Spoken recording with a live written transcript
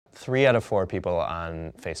3 out of 4 people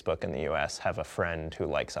on Facebook in the US have a friend who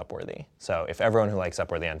likes Upworthy. So if everyone who likes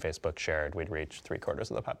Upworthy on Facebook shared, we'd reach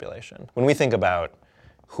 3/4 of the population. When we think about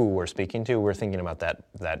who we're speaking to, we're thinking about that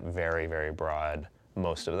very, very broad,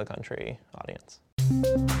 most of the country audience.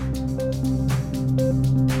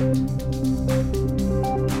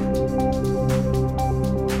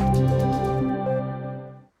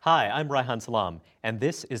 Hi, I'm Raihan Salam, and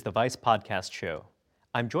this is the Vice Podcast Show.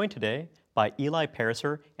 I'm joined today by Eli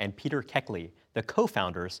Pariser and Peter Keckley, the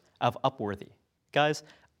co-founders of Upworthy. Guys,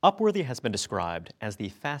 Upworthy has been described as the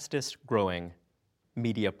fastest growing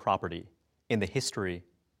media property in the history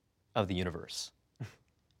of the universe.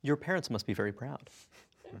 Your parents must be very proud.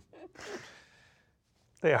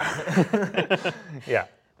 They are. Yeah.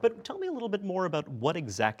 But tell me a little bit more about what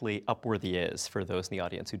exactly Upworthy is for those in the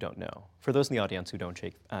audience who don't know. For those in the audience who don't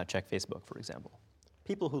check Facebook, for example.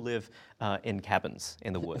 People who live in cabins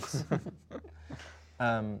in the woods.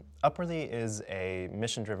 Upworthy is a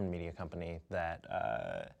mission-driven media company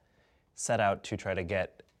that set out to try to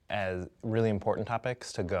get as really important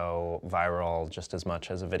topics to go viral just as much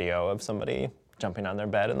as a video of somebody jumping on their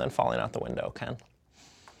bed and then falling out the window can.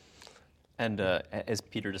 And is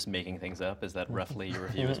Peter just making things up? Is that roughly your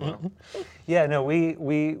review as well? Yeah, no, we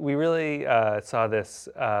really saw this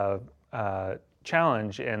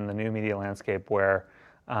challenge in the new media landscape where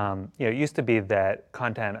it used to be that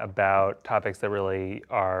content about topics that really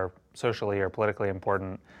are socially or politically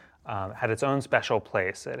important had its own special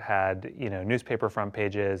place. It had newspaper front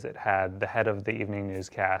pages. It had the head of the evening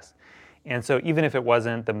newscast. And so even if it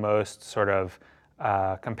wasn't the most sort of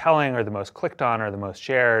compelling or the most clicked on or the most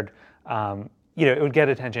shared, it would get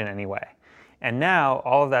attention anyway. And now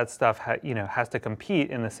all of that stuff has to compete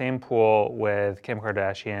in the same pool with Kim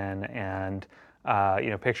Kardashian and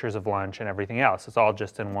pictures of lunch and everything else. It's all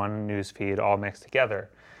just in one news feed, all mixed together.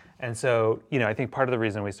 And so I think part of the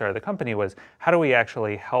reason we started the company was how do we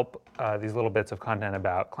actually help these little bits of content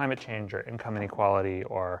about climate change or income inequality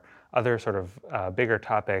or other sort of bigger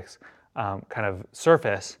topics kind of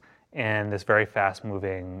surface in this very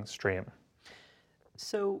fast-moving stream.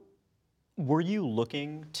 So were you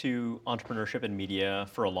looking to entrepreneurship in media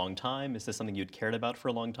for a long time? Is this something you'd cared about for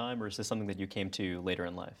a long time, or is this something that you came to later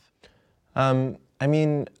in life? I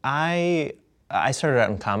started out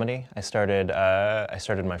in comedy. I started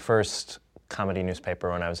my first comedy newspaper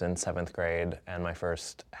when I was in 7th grade, and my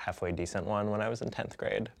first halfway decent one when I was in 10th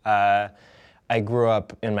grade. I grew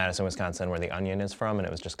up in Madison, Wisconsin, where The Onion is from, and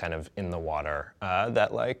it was just kind of in the water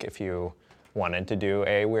that if you wanted to do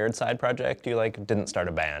a weird side project, you didn't start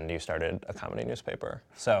a band, you started a comedy newspaper.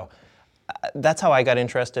 So that's how I got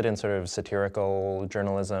interested in sort of satirical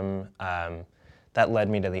journalism. That led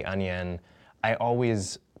me to The Onion. I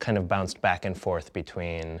always kind of bounced back and forth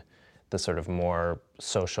between the sort of more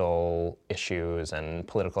social issues and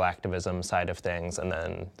political activism side of things and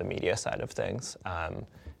then the media side of things.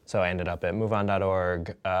 So I ended up at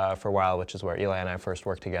MoveOn.org for a while, which is where Eli and I first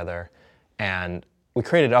worked together. And we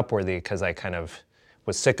created Upworthy because I kind of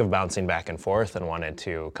was sick of bouncing back and forth and wanted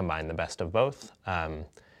to combine the best of both. And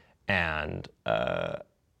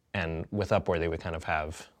with Upworthy, we kind of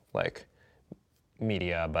have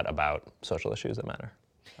media, but about social issues that matter.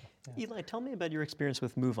 So, yeah. Eli, tell me about your experience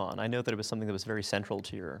with MoveOn. I know that it was something that was very central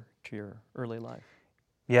to your early life.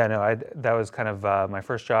 Yeah, no, that was kind of my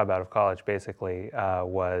first job out of college. Basically,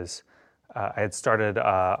 was I had started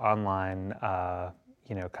online.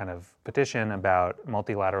 Kind of petition about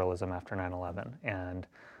multilateralism after 9/11, and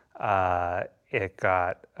it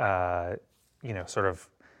got, sort of,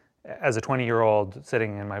 as a 20-year-old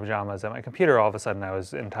sitting in my pajamas at my computer, all of a sudden I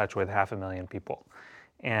was in touch with 500,000 people.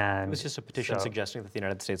 And it was just a petition suggesting that the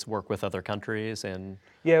United States work with other countries and...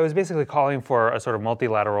 Yeah, it was basically calling for a sort of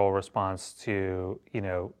multilateral response to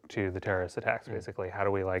the terrorist attacks, basically. How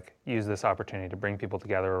do we use this opportunity to bring people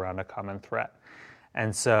together around a common threat?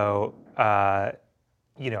 And so, I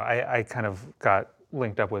kind of got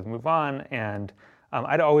linked up with MoveOn, and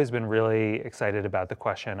I'd always been really excited about the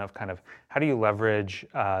question of kind of how do you leverage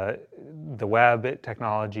the web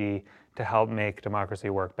technology to help make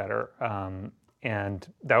democracy work better. And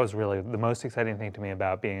that was really the most exciting thing to me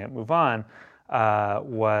about being at MoveOn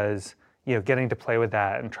was getting to play with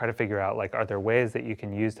that and try to figure out are there ways that you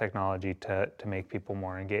can use technology to make people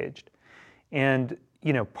more engaged. And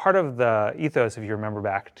part of the ethos, if you remember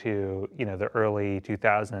back to the early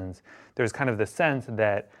 2000s, there was kind of the sense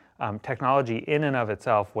that technology in and of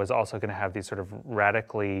itself was also going to have these sort of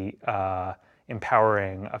radically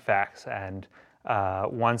empowering effects. And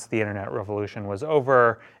once the internet revolution was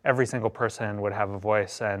over, every single person would have a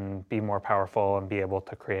voice and be more powerful and be able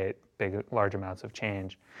to create large amounts of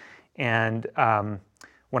change. And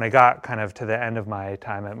when I got kind of to the end of my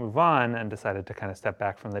time at MoveOn and decided to kind of step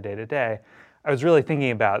back from the day-to-day, I was really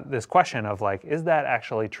thinking about this question of like, is that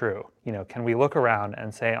actually true? Can we look around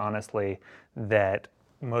and say honestly that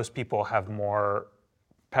most people have more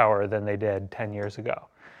power than they did 10 years ago,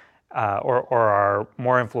 or are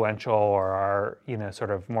more influential, or are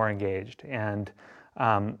sort of more engaged? And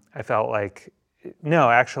I felt like, no,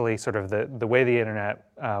 actually, sort of the way the internet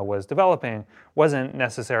was developing wasn't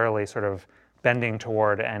necessarily sort of bending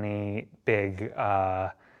toward any big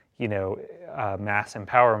mass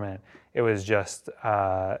empowerment. It was just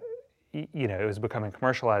it was becoming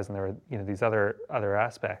commercialized, and there were these other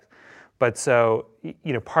aspects. But so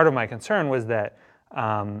part of my concern was that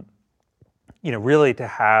really to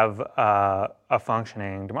have a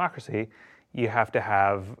functioning democracy, you have to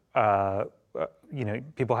have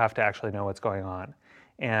people have to actually know what's going on.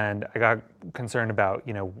 And I got concerned about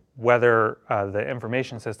whether the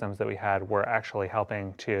information systems that we had were actually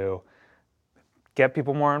helping to get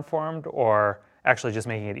people more informed, or actually just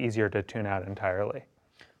making it easier to tune out entirely.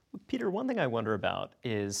 Peter, one thing I wonder about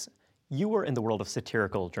is you were in the world of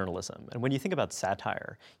satirical journalism. And when you think about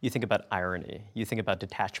satire, you think about irony, you think about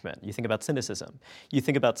detachment, you think about cynicism, you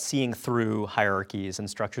think about seeing through hierarchies and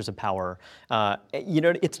structures of power.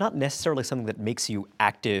 It's not necessarily something that makes you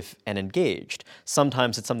active and engaged.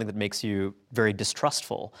 Sometimes it's something that makes you very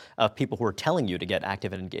distrustful of people who are telling you to get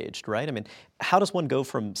active and engaged, right? I mean, how does one go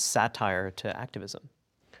from satire to activism?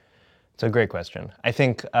 It's a great question. I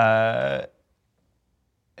think, the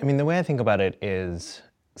way I think about it is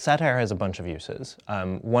satire has a bunch of uses.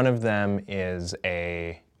 One of them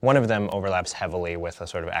overlaps heavily with a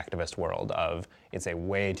sort of activist world of it's a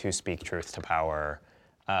way to speak truth to power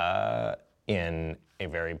in a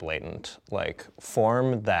very blatant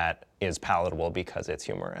form that is palatable because it's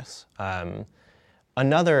humorous.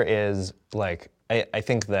 Another is I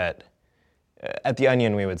think that at The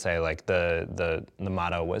Onion we would say the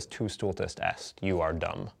motto was tu stultus est, you are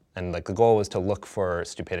dumb. And the goal was to look for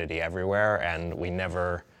stupidity everywhere, and we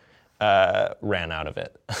never ran out of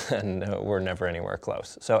it, and we're never anywhere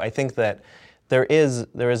close. So I think that there is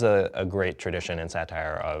a great tradition in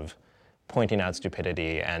satire of pointing out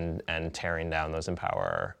stupidity and tearing down those in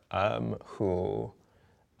power who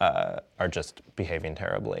are just behaving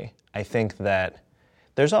terribly. I think that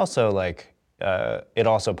there's also it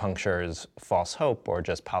also punctures false hope or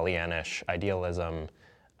just Pollyannish idealism.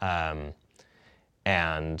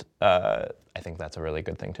 And I think that's a really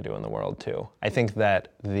good thing to do in the world too. I think that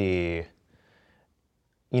the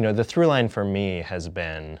through line for me has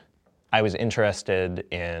been, I was interested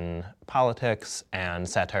in politics, and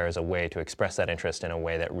satire is a way to express that interest in a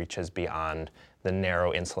way that reaches beyond the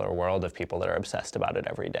narrow insular world of people that are obsessed about it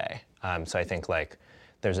every day. So I think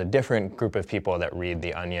there's a different group of people that read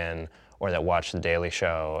The Onion or that watch The Daily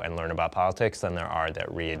Show and learn about politics than there are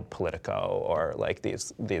that read Politico or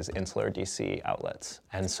these insular DC outlets.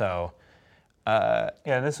 And so,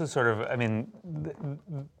 this was sort of,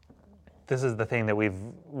 this is the thing that we've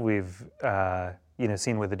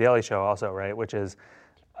seen with The Daily Show also, right? Which is,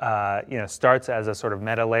 starts as a sort of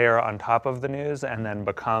meta layer on top of the news, and then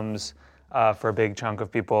becomes for a big chunk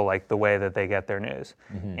of people the way that they get their news.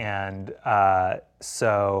 Mm-hmm. And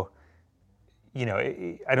so.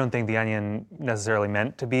 I don't think The Onion necessarily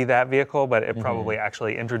meant to be that vehicle, but it probably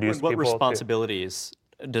actually introduced people to... What responsibilities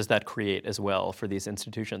does that create as well for these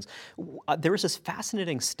institutions? There was this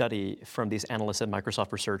fascinating study from these analysts at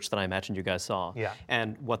Microsoft Research that I imagine you guys saw. Yeah.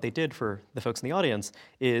 And what they did for the folks in the audience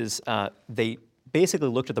is they basically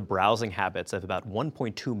looked at the browsing habits of about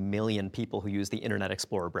 1.2 million people who use the Internet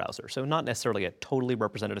Explorer browser. So not necessarily a totally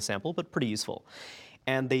representative sample, but pretty useful.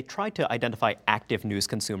 And they tried to identify active news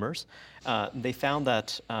consumers. They found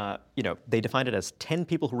that, they defined it as 10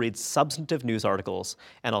 people who read substantive news articles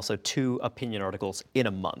and also 2 opinion articles in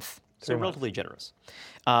a month. So relatively generous.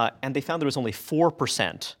 And they found there was only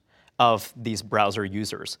 4% of these browser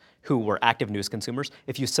users who were active news consumers.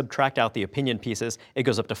 If you subtract out the opinion pieces, it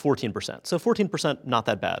goes up to 14%. So 14%, not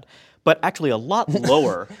that bad. But actually a lot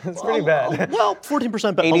lower. It's pretty bad. Well,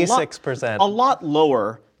 14%, but 86%. A lot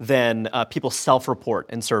lower than people self-report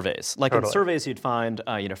in surveys. Totally. In surveys you'd find,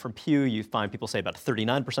 from Pew, you'd find people say about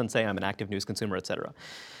 39% say I'm an active news consumer, et cetera.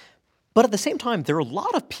 But at the same time, there are a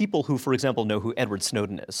lot of people who, for example, know who Edward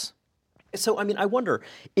Snowden is. So, I wonder,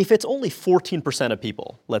 if it's only 14% of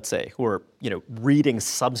people, let's say, who are, reading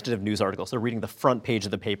substantive news articles, they're reading the front page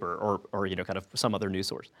of the paper or kind of some other news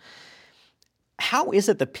source, how is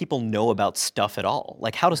it that people know about stuff at all?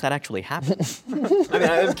 How does that actually happen?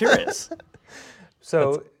 I'm curious.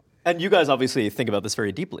 So, and you guys obviously think about this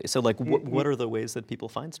very deeply. So, what are the ways that people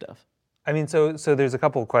find stuff? I mean, so there's a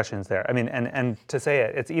couple of questions there. I mean, and to say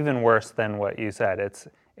it, it's even worse than what you said.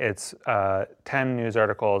 It's 10 news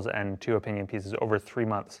articles and 2 opinion pieces over 3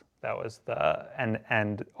 months. That was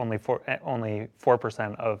and only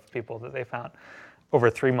 4% of people that they found over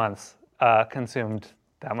 3 months consumed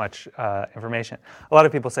that much information. A lot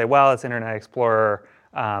of people say, well, it's Internet Explorer.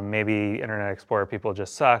 Maybe Internet Explorer people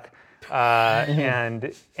just suck. And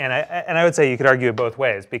I would say you could argue it both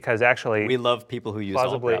ways, because actually We love people who use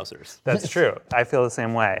all browsers. That's true. I feel the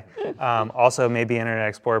same way. Also, maybe Internet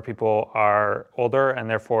Explorer people are older and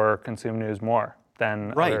therefore consume news more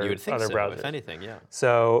than Right, you would think other so, browsers. if anything, yeah.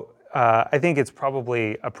 So I think it's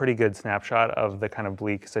probably a pretty good snapshot of the kind of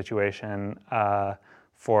bleak situation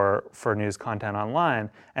for news content online.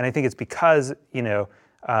 And I think it's because the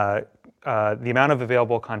amount of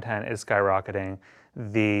available content is skyrocketing.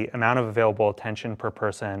 The amount of available attention per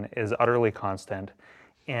person is utterly constant.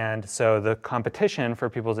 And so the competition for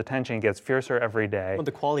people's attention gets fiercer every day. Well,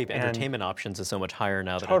 the quality of And- entertainment options is so much higher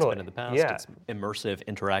now than it's Totally, been in the past. yeah. It's immersive,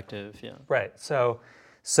 interactive, yeah. Right. So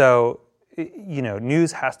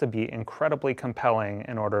news has to be incredibly compelling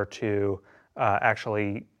in order to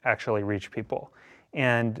actually reach people.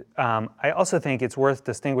 And I also think it's worth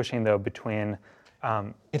distinguishing, though, between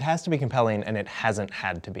It has to be compelling, and it hasn't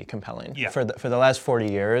had to be compelling. Yeah. For the last 40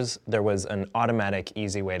 years, there was an automatic,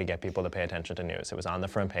 easy way to get people to pay attention to news. It was on the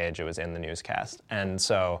front page. It was in the newscast. And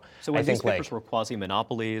so So when I think newspapers were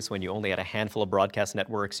quasi-monopolies, when you only had a handful of broadcast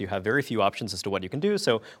networks, you have very few options as to what you can do,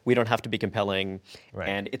 so we don't have to be compelling. Right.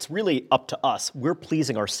 And it's really up to us. We're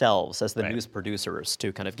pleasing ourselves as the Right. news producers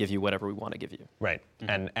to kind of give you whatever we want to give you. Right.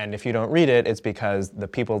 And if you don't read it, it's because the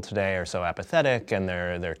people today are so apathetic, and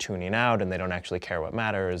they're tuning out, and they don't actually care what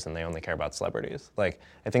matters, and they only care about celebrities. Like,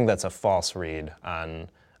 I think that's a false read on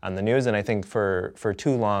the news, and I think for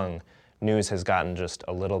too long, news has gotten just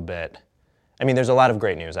a little bit. I mean, there's a lot of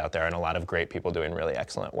great news out there and a lot of great people doing really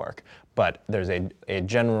excellent work, but there's been a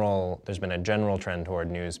general trend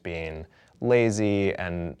toward news being lazy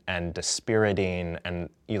and dispiriting, and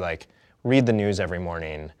you read the news every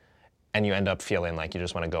morning and you end up feeling like you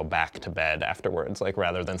just want to go back to bed afterwards, like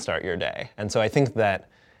rather than start your day. And so I think that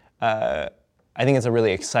I think it's a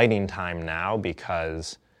really exciting time now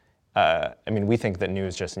because we think that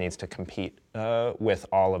news just needs to compete with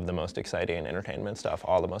all of the most exciting entertainment stuff,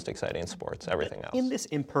 all the most exciting sports, everything else. In this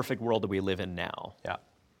imperfect world that we live in now, Yeah.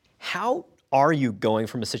 how are you going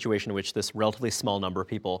from a situation in which this relatively small number of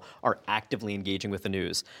people are actively engaging with the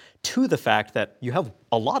news to the fact that you have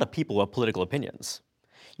a lot of people who have political opinions?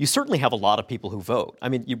 You certainly have a lot of people who vote. I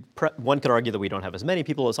mean, one could argue that we don't have as many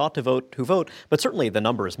people as ought to vote who vote, but certainly the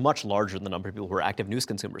number is much larger than the number of people who are active news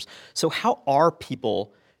consumers. So how are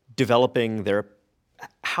people developing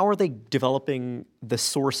the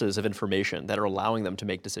sources of information that are allowing them to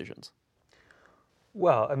make decisions?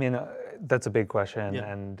 Well, I mean, that's a big question,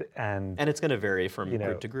 Yeah. and it's going to vary from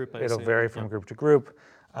group to group, I it'll assume. vary from group to group.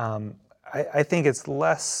 I think it's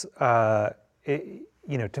less.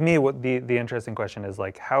 To me, what the interesting question is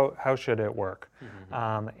like, how should it work?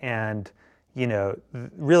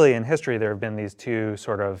 Really in history, there have been these two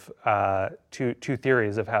sort of two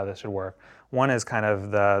theories of how this should work. One is kind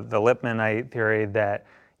of the Lippmannite theory that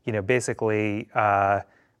basically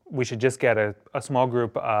we should just get a small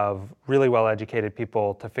group of really well-educated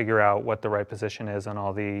people to figure out what the right position is on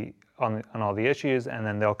all the issues, and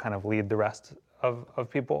then they'll kind of lead the rest of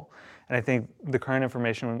people. And I think the current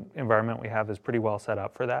information environment we have is pretty well set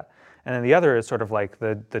up for that. And then the other is sort of like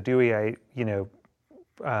the Dewey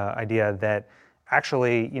idea that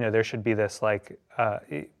actually there should be this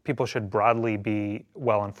people should broadly be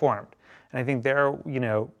well informed. And I think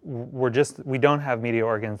we don't have media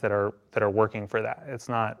organs that are working for that. It's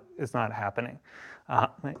not happening.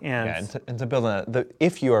 And to build on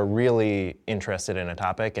if you are really interested in a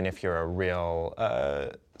topic, and if you're a real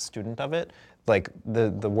student of it,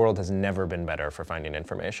 the world has never been better for finding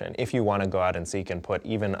information. If you want to go out and seek and put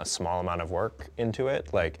even a small amount of work into it,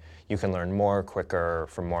 you can learn more quicker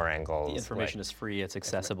from more angles. The information is free, it's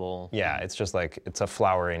accessible. Yeah, it's just it's a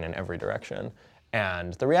flowering in every direction.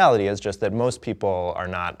 And the reality is just that most people are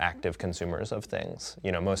not active consumers of things.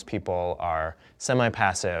 Most people are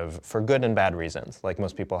semi-passive for good and bad reasons.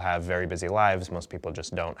 Most people have very busy lives. Most people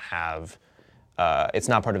just don't have. It's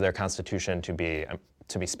not part of their constitution to be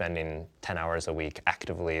spending 10 hours a week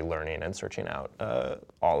actively learning and searching out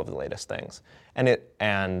all of the latest things.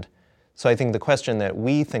 And so I think the question that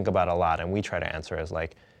we think about a lot and we try to answer is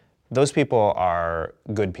those people are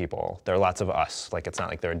good people. There are lots of us. It's not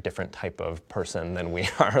like they're a different type of person than we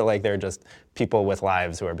are. They're just people with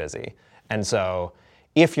lives who are busy. And so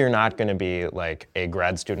if you're not going to be like a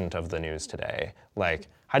grad student of the news today, like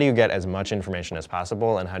how do you get as much information as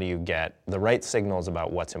possible, and how do you get the right signals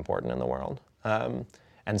about what's important in the world?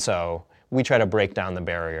 And so we try to break down the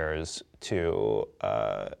barriers to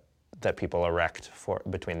that people erect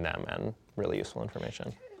between them and really useful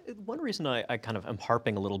information. One reason I kind of am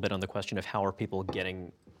harping a little bit on the question of how are people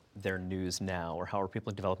getting their news now, or how are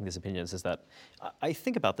people developing these opinions, is that I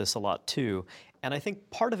think about this a lot too, and I think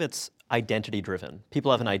part of it's identity driven.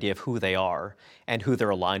 People have an idea of who they are and who they're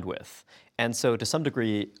aligned with. And so to some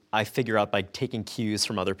degree, I figure out by taking cues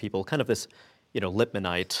from other people, kind of this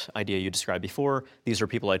Lipmanite idea you described before. These are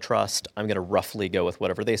people I trust. I'm going to roughly go with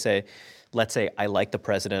whatever they say. Let's say I like the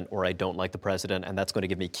president or I don't like the president, and that's going to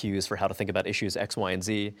give me cues for how to think about issues X, Y, and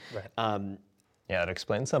Z. Right. Yeah, it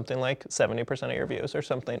explains something like 70% of your views or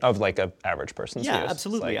something, of like an average person's views. Yeah,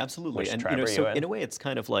 absolutely, like, absolutely. Which And tribe are so you in a way, it's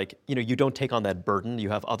kind of like you don't take on that burden. You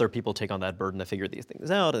have other people take on that burden to figure these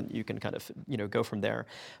things out, and you can kind of go from there.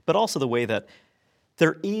 But also the way that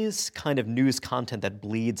there is kind of news content that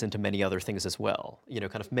bleeds into many other things as well.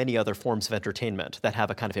 Kind of many other forms of entertainment that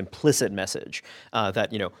have a kind of implicit message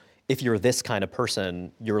that if you're this kind of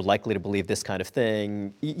person, you're likely to believe this kind of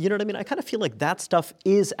thing. You know what I mean? I kind of feel like that stuff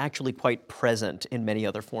is actually quite present in many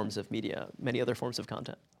other forms of media, many other forms of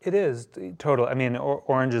content. It is total. I mean,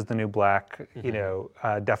 Orange is the New Black.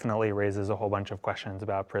 Definitely raises a whole bunch of questions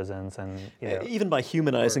about prisons and even by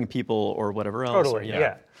humanizing people or whatever else. Totally,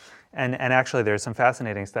 yeah. And actually, there's some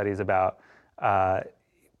fascinating studies about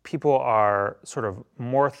people are sort of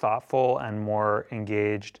more thoughtful and more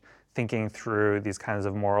engaged thinking through these kinds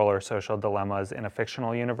of moral or social dilemmas in a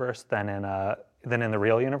fictional universe than in the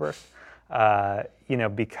real universe.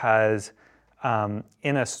 Because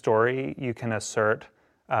in a story you can assert,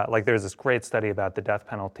 like there's this great study about the death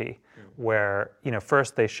penalty, where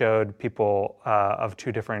first they showed people of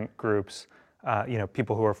two different groups,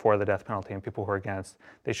 people who were for the death penalty and people who were against.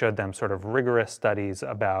 They showed them sort of rigorous studies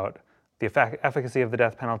about the efficacy of the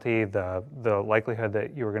death penalty, the likelihood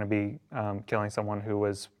that you were going to be killing someone who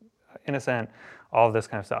was innocent, all of this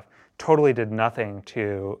kind of stuff. Totally did nothing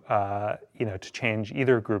to to change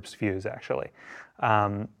either group's views, actually.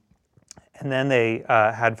 And then they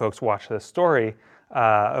had folks watch this story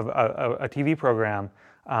of a TV program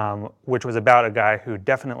which was about a guy who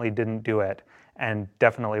definitely didn't do it and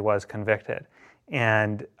definitely was convicted.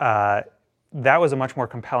 And that was a much more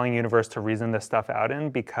compelling universe to reason this stuff out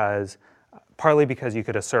in, partly because you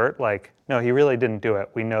could assert, like, no, he really didn't do it.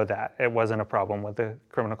 We know that. It wasn't a problem with the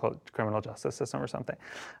criminal justice system or something.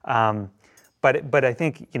 But I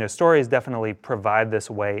think stories definitely provide this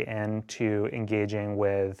way into engaging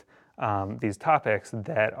with these topics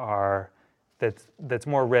that's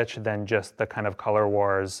more rich than just the kind of color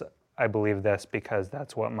wars. I believe this because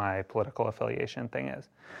that's what my political affiliation thing is.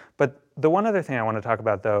 But the one other thing I want to talk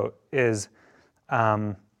about, though, is,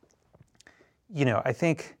 I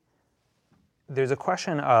think there's a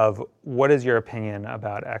question of what is your opinion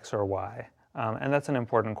about X or Y, and that's an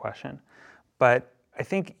important question. But I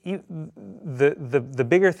think the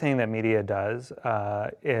bigger thing that media does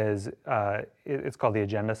is it's called the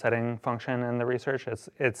agenda setting function in the research.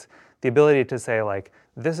 It's the ability to say, like,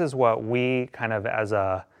 this is what we kind of as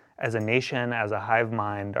a nation, as a hive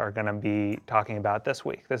mind, are going to be talking about this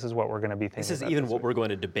week. This is what we're going to be thinking about. This is even what we're going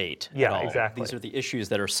to debate. Yeah, at all. exactly. These are the issues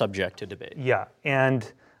that are subject to debate. Yeah, and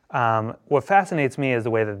what fascinates me is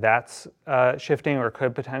the way that that's shifting or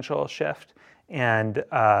could potentially shift, and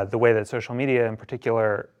the way that social media in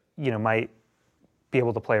particular, might be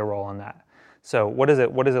able to play a role in that. So what does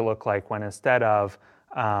it look like when, instead of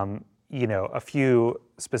a few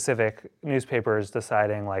specific newspapers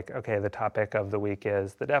deciding, like, okay, the topic of the week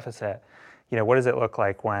is the deficit, what does it look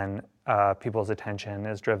like when people's attention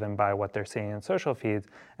is driven by what they're seeing in social feeds?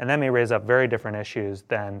 And that may raise up very different issues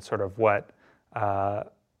than sort of what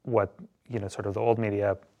sort of the old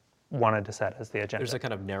media wanted to set as the agenda. There's a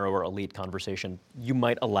kind of narrower elite conversation. You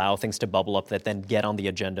might allow things to bubble up that then get on the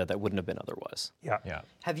agenda that wouldn't have been otherwise. Yeah.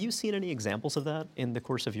 Have you seen any examples of that in the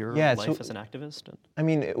course of your Yeah, life as an activist? I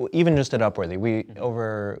mean, even just at Upworthy,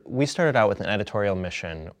 we started out with an editorial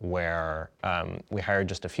mission where we hired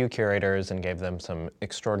just a few curators and gave them some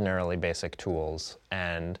extraordinarily basic tools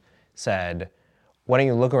and said, why don't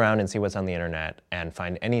you look around and see what's on the internet and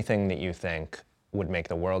find anything that you think would make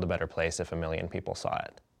the world a better place if 1 million people saw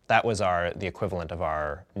it. That was the equivalent of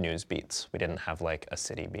our news beats. We didn't have like a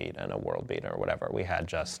city beat and a world beat or whatever. We had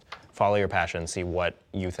just follow your passion, see what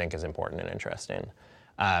you think is important and interesting.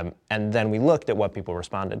 And then we looked at what people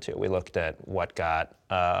responded to. We looked at what got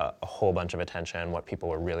a whole bunch of attention, what people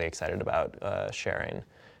were really excited about sharing.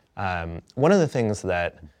 One of the things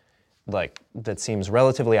that that seems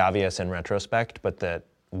relatively obvious in retrospect, but that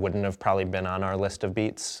wouldn't have probably been on our list of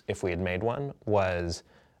beats if we had made one, was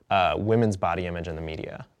women's body image in the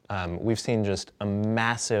media. We've seen just a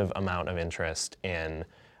massive amount of interest in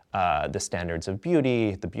the standards of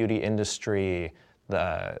beauty, the beauty industry,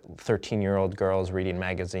 the 13-year-old girls reading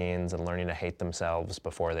magazines and learning to hate themselves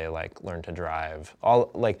before they learn to drive.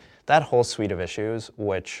 All that whole suite of issues,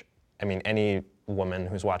 which, I mean, any woman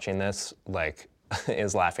who's watching this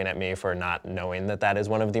is laughing at me for not knowing that is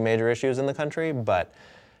one of the major issues in the country, but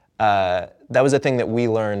that was a thing that we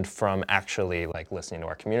learned from actually listening to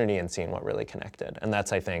our community and seeing what really connected. And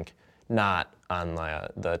that's, I think, not on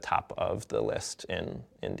the top of the list in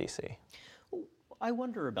DC. I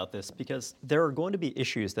wonder about this because there are going to be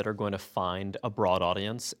issues that are going to find a broad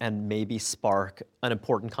audience and maybe spark an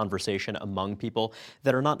important conversation among people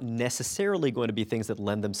that are not necessarily going to be things that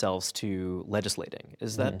lend themselves to legislating.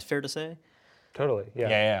 Is that fair to say? Totally, yeah.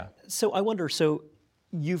 Yeah. So I wonder,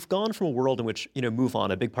 you've gone from a world in which, Move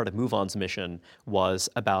On, a big part of Move On's mission was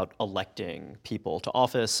about electing people to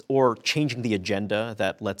office or changing the agenda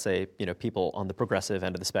that, let's say, people on the progressive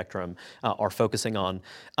end of the spectrum are focusing on.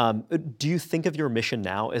 Do you think of your mission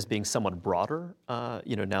now as being somewhat broader,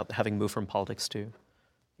 now having moved from politics to?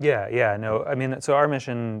 Yeah, no, I mean, so our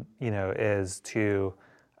mission, is to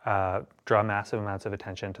draw massive amounts of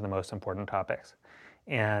attention to the most important topics.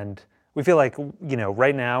 And we feel like,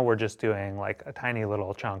 right now we're just doing a tiny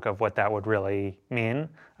little chunk of what that would really mean.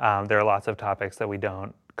 There are lots of topics that we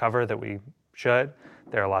don't cover that we should.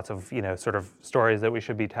 There are lots of, sort of stories that we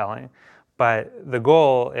should be telling. But the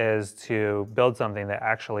goal is to build something that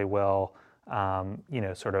actually will,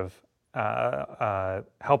 sort of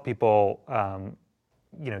help people,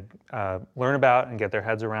 learn about and get their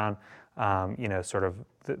heads around, sort of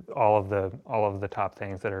all of the top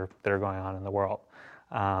things that are going on in the world.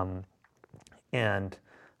 And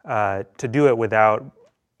to do it without,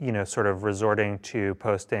 sort of resorting to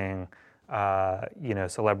posting,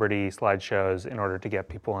 celebrity slideshows in order to get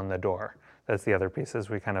people in the door. That's the other piece is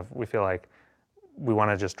we feel like we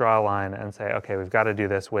want to just draw a line and say, okay, we've got to do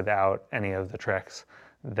this without any of the tricks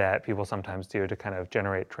that people sometimes do to kind of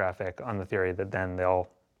generate traffic on the theory that then they'll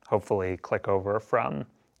hopefully click over from,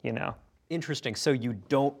 Interesting. So you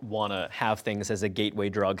don't want to have things as a gateway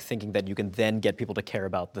drug, thinking that you can then get people to care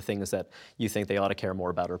about the things that you think they ought to care more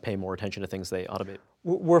about or pay more attention to things they ought to be.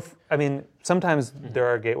 Sometimes there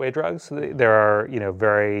are gateway drugs. There are,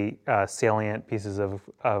 very salient pieces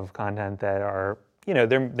of content that are,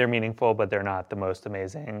 they're meaningful, but they're not the most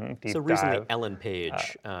amazing deep dive. So recently, Ellen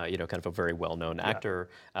Page, kind of a very well-known actor,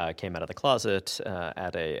 came out of the closet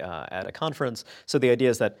at a conference. So the idea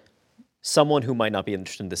is that someone who might not be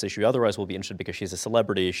interested in this issue otherwise will be interested because she's a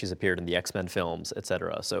celebrity, she's appeared in the X-Men films, et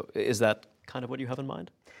cetera. So is that kind of what you have in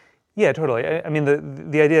mind? Yeah, totally. I mean,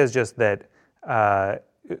 the idea is just that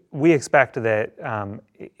we expect that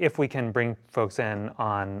if we can bring folks in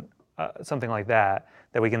on something like that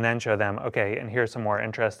we can then show them, okay, and here's some more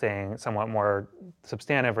interesting, somewhat more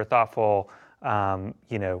substantive or thoughtful,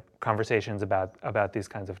 conversations about these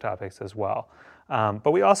kinds of topics as well.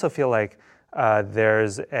 But we also feel like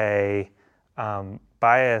there's a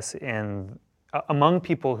bias among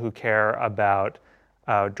people who care about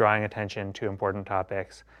drawing attention to important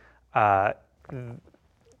topics. A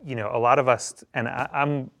lot of us, and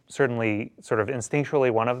I'm certainly sort of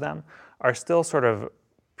instinctually one of them, are still sort of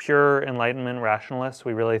pure Enlightenment rationalists.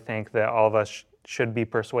 We really think that all of us should be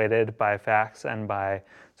persuaded by facts and by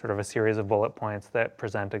sort of a series of bullet points that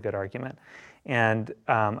present a good argument. And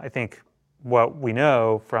I think what we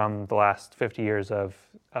know from the last 50 years of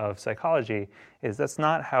psychology is that's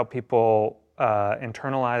not how people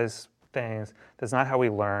internalize things. That's not how we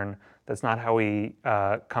learn. That's not how we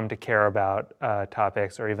come to care about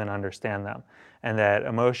topics or even understand them. And that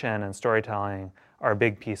emotion and storytelling are a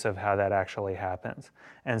big piece of how that actually happens.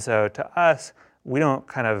 And so to us, we don't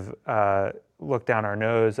kind of look down our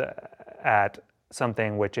nose at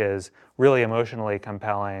something which is really emotionally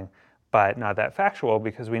compelling but not that factual,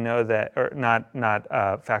 because we know that, or not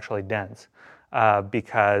factually dense,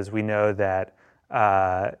 because we know that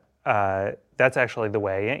that's actually the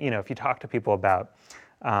way. If you talk to people about,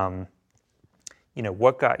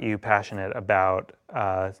 what got you passionate about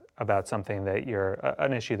something that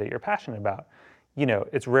an issue that you're passionate about,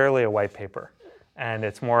 it's rarely a white paper, and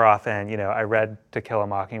it's more often, I read To Kill a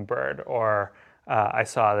Mockingbird, or I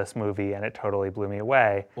saw this movie and it totally blew me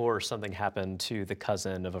away. Or something happened to the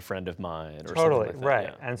cousin of a friend of mine, or Totally, something like that.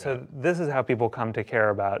 right. Yeah. And so this is how people come to care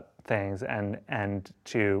about things and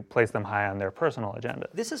to place them high on their personal agenda.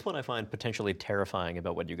 This is what I find potentially terrifying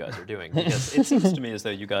about what you guys are doing, because it seems to me as though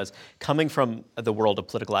you guys, coming from the world of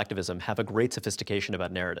political activism, have a great sophistication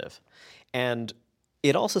about narrative. And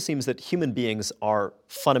it also seems that human beings are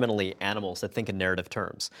fundamentally animals that think in narrative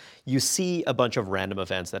terms. You see a bunch of random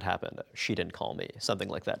events that happen. She didn't call me, something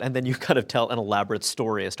like that. And then you kind of tell an elaborate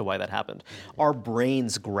story as to why that happened. Our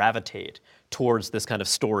brains gravitate towards this kind of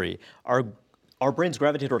story. Our brains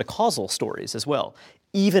gravitate toward causal stories as well,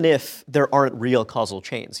 even if there aren't real causal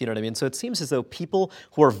chains, you know what I mean? So it seems as though people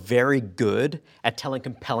who are very good at telling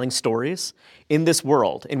compelling stories in this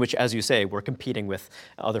world, in which, as you say, we're competing with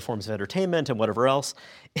other forms of entertainment and whatever else,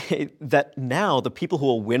 that now the people who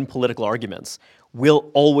will win political arguments will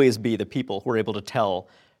always be the people who are able to tell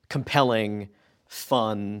compelling,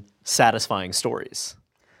 fun, satisfying stories.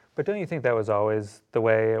 But don't you think that was always the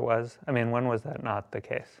way it was? I mean, when was that not the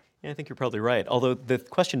case? Yeah, I think you're probably right. Although the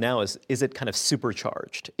question now is it kind of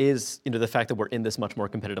supercharged? Is the fact that we're in this much more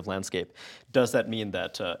competitive landscape, does that mean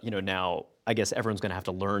that now I guess everyone's going to have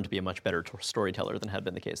to learn to be a much better storyteller than had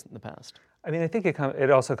been the case in the past? I mean, I think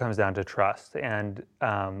it also comes down to trust, and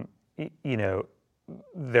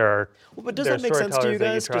there are. Well, but does that make sense to you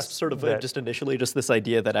guys? Just sort of that, just initially, just this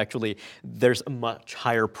idea that actually there's a much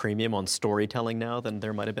higher premium on storytelling now than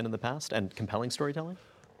there might have been in the past, and compelling storytelling.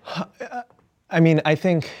 I mean, I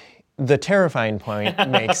think the terrifying point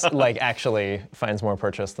makes actually finds more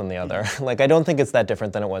purchase than the other. I don't think it's that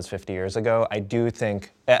different than it was 50 years ago. I do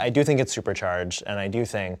think it's supercharged, and I do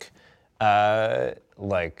think the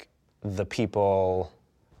people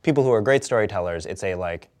who are great storytellers, it's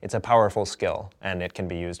a powerful skill, and it can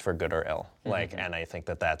be used for good or ill. And I think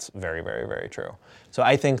that that's very, very, very true. So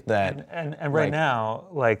I think that and right now,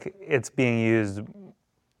 it's being used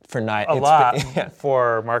for a lot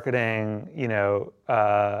for marketing,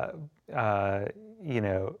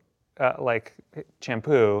 like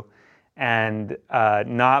shampoo, and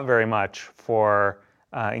not very much for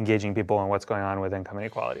engaging people in what's going on with income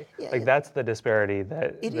inequality. Yeah, that's the disparity that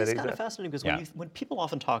it that is exists. kind of fascinating because when people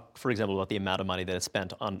often talk, for example, about the amount of money that is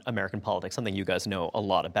spent on American politics, something you guys know a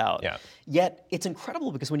lot about. Yeah. Yet it's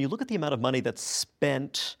incredible because when you look at the amount of money that's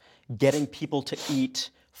spent getting people to eat,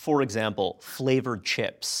 for example, flavored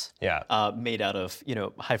chips made out of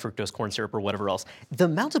high fructose corn syrup or whatever else, the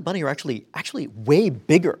amounts of money are actually way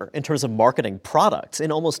bigger in terms of marketing products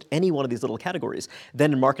in almost any one of these little categories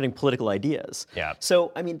than in marketing political ideas. Yeah.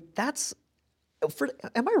 So I mean,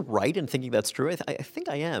 am I right in thinking that's true? I think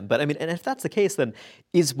I am. But I mean, and if that's the case, then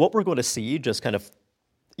is what we're going to see just kind of,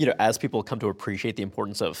 as people come to appreciate the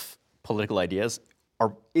importance of political ideas,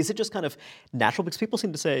 is it just kind of natural? Because people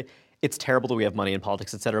seem to say it's terrible that we have money in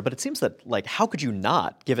politics, et cetera, but it seems that, how could you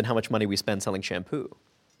not, given how much money we spend selling shampoo?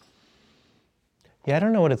 Yeah, I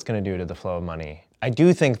don't know what it's going to do to the flow of money. I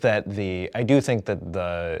do think that the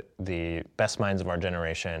best minds of our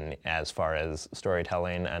generation, as far as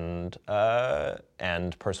storytelling and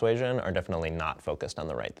persuasion, are definitely not focused on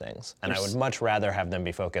the right things. And I would much rather have them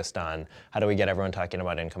be focused on how do we get everyone talking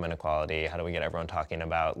about income inequality, how do we get everyone talking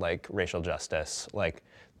about racial justice.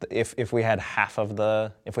 If we had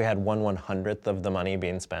if we had 1/100th of the money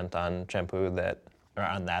being spent on shampoo that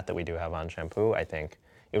we do have on shampoo, I think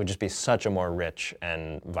it would just be such a more rich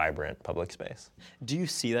and vibrant public space. Do you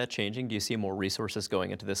see that changing? Do you see more resources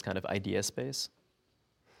going into this kind of idea space?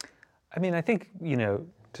 I mean, I think,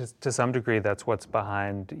 to some degree, that's what's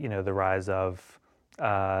behind, the rise of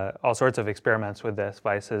all sorts of experiments with this.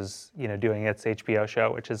 Vice is, doing its HBO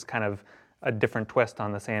show, which is kind of a different twist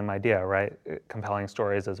on the same idea, right? Compelling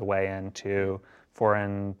stories as a way into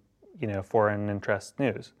foreign interest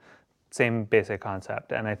news. Same basic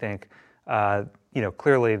concept. And I think,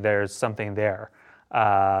 clearly there's something there.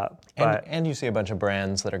 And you see a bunch of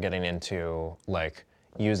brands that are getting into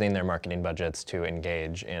using their marketing budgets to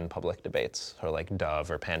engage in public debates, or Dove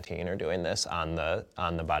or Pantene are doing this on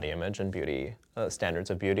the body image and beauty standards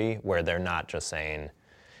of beauty, where they're not just saying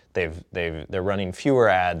they're running fewer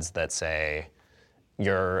ads that say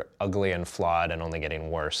you're ugly and flawed and only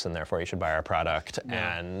getting worse, and therefore you should buy our product,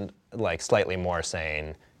 and slightly more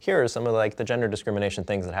saying, here are some of the gender discrimination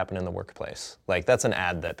things that happen in the workplace. That's an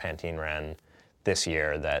ad that Pantene ran this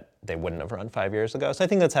year that they wouldn't have run 5 years ago. So I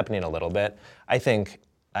think that's happening a little bit. I think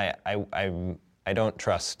I don't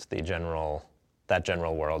trust that general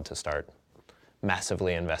world to start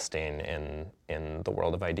massively investing in the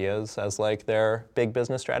world of ideas as like their big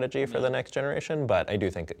business strategy for the next generation. But I do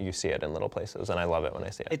think you see it in little places, and I love it when I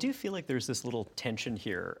see it. I do feel like there's this little tension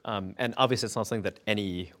here, and obviously it's not something that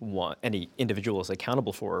any individual is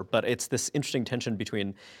accountable for, but it's this interesting tension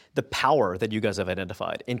between the power that you guys have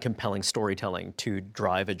identified in compelling storytelling to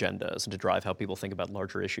drive agendas and to drive how people think about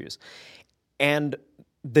larger issues, and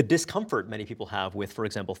the discomfort many people have with, for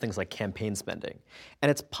example, things like campaign spending.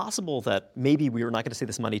 And it's possible that maybe we are not going to see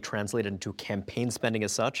this money translated into campaign spending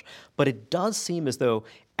as such, but it does seem as though,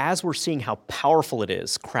 as we're seeing how powerful it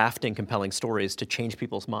is crafting compelling stories to change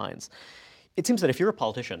people's minds, it seems that if you're a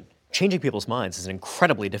politician, changing people's minds is an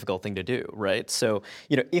incredibly difficult thing to do, right? So,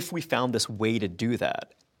 if we found this way to do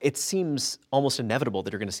that, it seems almost inevitable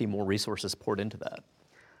that you're going to see more resources poured into that.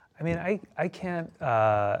 I mean, I can't.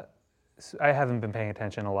 I haven't been paying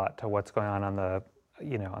attention a lot to what's going on the,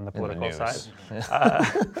 on the political side.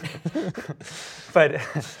 But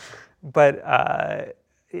I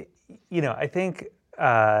think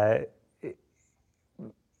the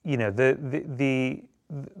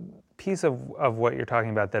piece of what you're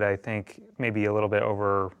talking about that I think maybe a little bit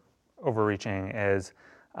overreaching is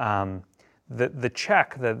the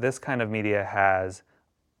check that this kind of media has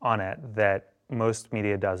on it that most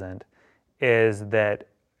media doesn't is that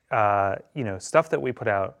stuff that we put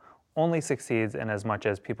out only succeeds in as much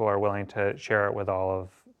as people are willing to share it with all of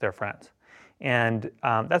their friends. And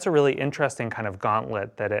that's a really interesting kind of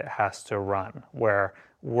gauntlet that it has to run, where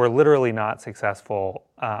we're literally not successful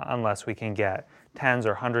unless we can get tens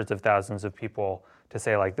or hundreds of thousands of people to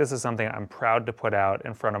say, like, this is something I'm proud to put out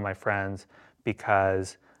in front of my friends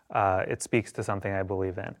because it speaks to something I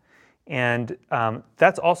believe in. And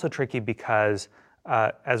that's also tricky because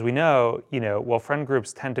as we know, while friend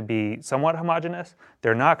groups tend to be somewhat homogenous,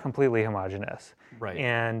 they're not completely homogenous. Right.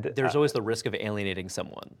 And there's always the risk of alienating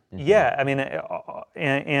someone. Yeah, I mean,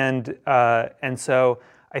 and so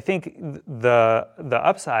I think the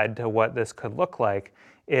upside to what this could look like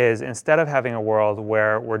is, instead of having a world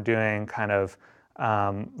where we're doing kind of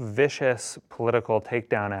vicious political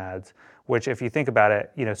takedown ads, which, if you think about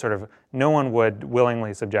it, sort of no one would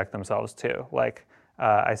willingly subject themselves to. Like,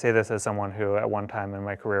 I say this as someone who, at one time in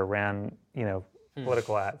my career, ran,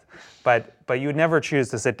 political ads, but you would never choose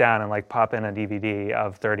to sit down and like pop in a DVD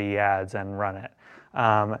of 30 ads and run it.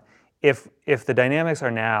 If the dynamics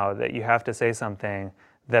are now that you have to say something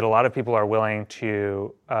that a lot of people are willing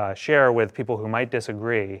to share with people who might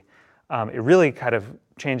disagree, it really kind of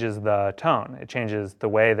changes the tone. It changes the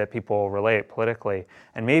way that people relate politically,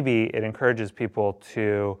 and maybe it encourages people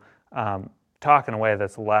to talk in a way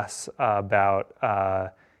that's less about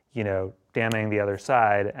damning the other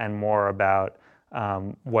side and more about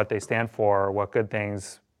what they stand for, what good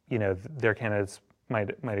things their candidates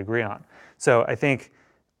might agree on. So I think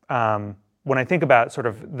when I think about sort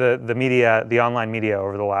of the media, the online media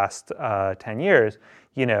over the last 10 years,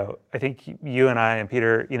 I think you and I and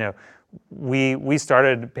Peter, we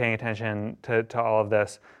started paying attention to all of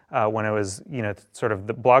this when it was, sort of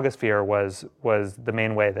the blogosphere was the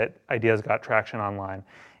main way that ideas got traction online.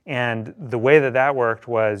 And the way that worked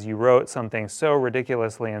was you wrote something so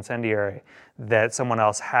ridiculously incendiary that someone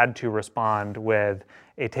else had to respond with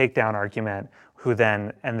a takedown argument,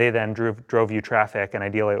 they then drove you traffic, and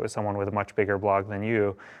ideally it was someone with a much bigger blog than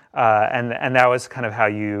you, and that was kind of how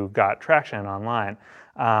you got traction online.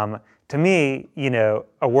 To me,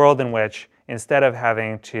 a world in which, instead of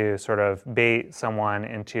having to sort of bait someone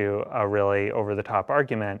into a really over-the-top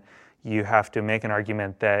argument, you have to make an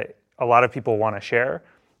argument that a lot of people want to share.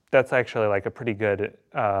 That's actually like a pretty good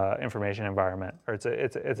information environment, or it's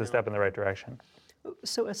a step in the right direction.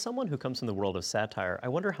 So, as someone who comes from the world of satire, I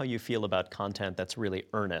wonder how you feel about content that's really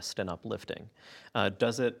earnest and uplifting.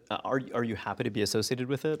 Does it? Are you happy to be associated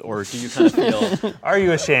with it, or do you kind of feel? Are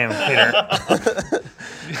you ashamed, Peter?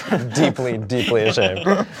 Deeply, deeply ashamed.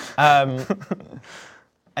 I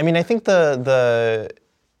mean, I think the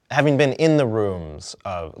having been in the rooms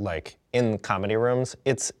of in comedy rooms,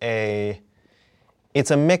 it's a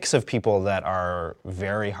mix of people that are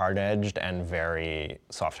very hard-edged and very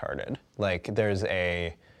soft-hearted. Like, there's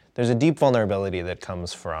a deep vulnerability that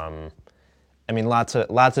comes from, I mean, lots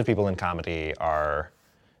of people in comedy are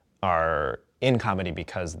in comedy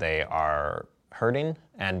because they are hurting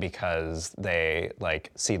and because they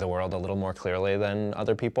see the world a little more clearly than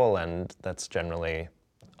other people, and that's generally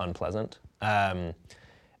unpleasant.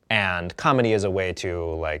 And comedy is a way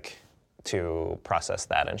to process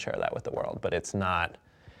that and share that with the world, but it's not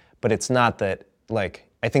that,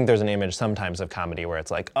 I think there's an image sometimes of comedy where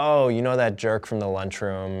it's like, oh, that jerk from the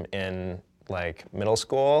lunchroom in like middle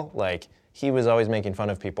school, like he was always making fun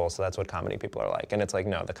of people, so that's what comedy people are like. And it's like,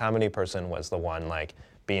 no, the comedy person was the one like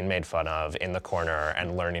being made fun of in the corner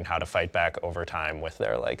and learning how to fight back over time with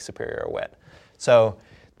their like superior wit. So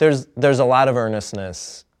there's a lot of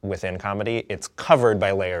earnestness within comedy. It's covered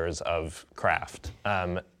by layers of craft.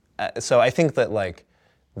 So I think that like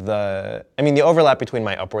the overlap between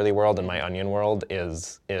my Upworthy world and my Onion world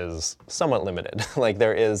is somewhat limited. Like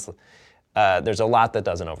there's a lot that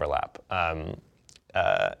doesn't overlap.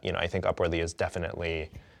 I think Upworthy is definitely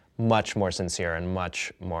much more sincere and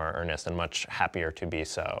much more earnest and much happier to be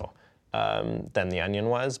so than the Onion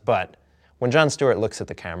was. But when Jon Stewart looks at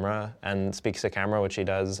the camera and speaks to camera, which he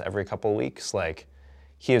does every couple weeks, like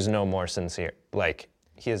he is no more sincere. Like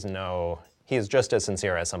he is just as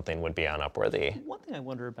sincere as something would be on Upworthy. One thing I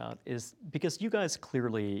wonder about is, because you guys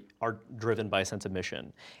clearly are driven by a sense of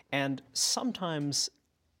mission, and sometimes,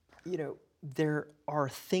 there are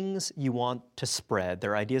things you want to spread,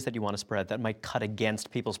 there are ideas that you want to spread that might cut against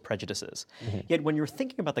people's prejudices. Mm-hmm. Yet when you're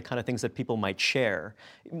thinking about the kind of things that people might share,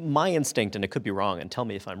 my instinct, and it could be wrong, and tell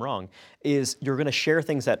me if I'm wrong, is you're going to share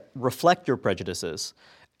things that reflect your prejudices,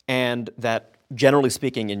 and that, generally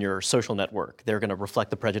speaking, in your social network, they're going to reflect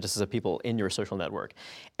the prejudices of people in your social network.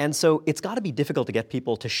 And so it's got to be difficult to get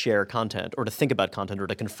people to share content, or to think about content, or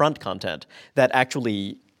to confront content that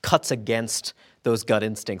actually cuts against those gut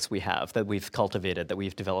instincts we have, that we've cultivated, that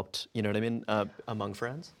we've developed, you know what I mean, among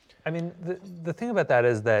friends? I mean, the thing about that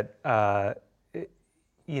is that,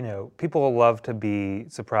 people love to be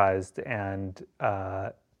surprised and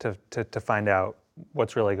to find out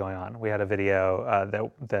what's really going on. We had a video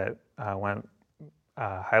that went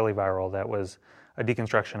highly viral that was a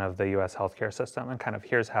deconstruction of the U.S. healthcare system, and kind of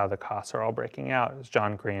here's how the costs are all breaking out. It was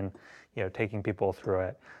John Green, taking people through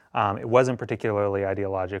it. It wasn't particularly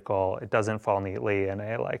ideological. It doesn't fall neatly in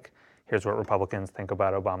a like, here's what Republicans think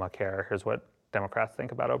about Obamacare, here's what Democrats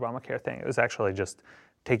think about Obamacare thing. It was actually just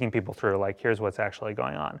taking people through like, here's what's actually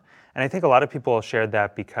going on. And I think a lot of people shared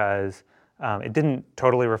that because it didn't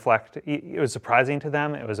totally reflect, it was surprising to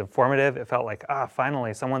them, it was informative, it felt like,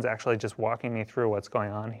 finally, someone's actually just walking me through what's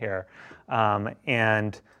going on here.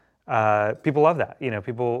 And people love that.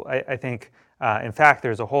 I think, in fact,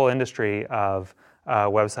 there's a whole industry of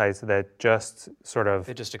websites that just sort of...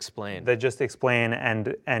 They just explain. That just explain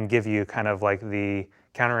and give you kind of like the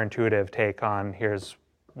counterintuitive take on here's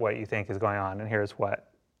what you think is going on and here's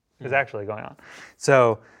what is actually going on.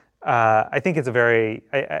 So I think it's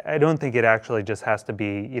I don't think it actually just has to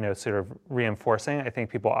be, sort of reinforcing. I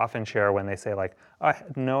think people often share when they say like, I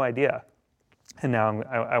had no idea. And now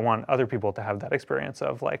I want other people to have that experience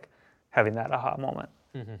of like having that aha moment.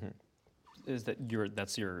 Mm-hmm. Is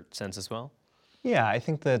that's your sense as well? Yeah, I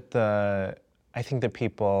think that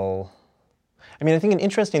people. I mean, I think an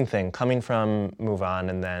interesting thing coming from Move On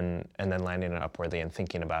and then landing at Upworthy and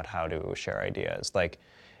thinking about how to share ideas. Like,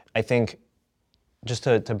 I think just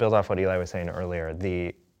to build off what Eli was saying earlier,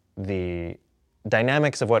 the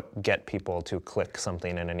dynamics of what get people to click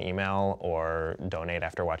something in an email or donate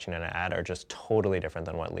after watching an ad are just totally different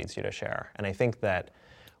than what leads you to share. And I think that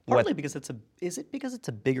partly because is it because it's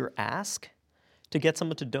a bigger ask to get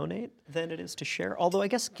someone to donate than it is to share? Although I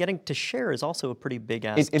guess getting to share is also a pretty big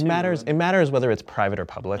ask It matters. It matters whether it's private or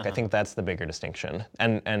public. I think that's the bigger distinction.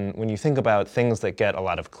 And when you think about things that get a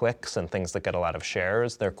lot of clicks and things that get a lot of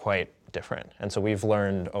shares, they're quite different. And so we've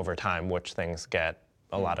learned over time which things get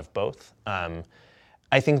a lot of both.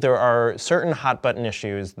 I think there are certain hot button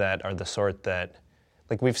issues that are the sort that,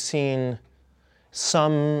 like we've seen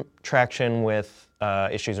some traction with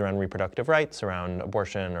issues around reproductive rights, around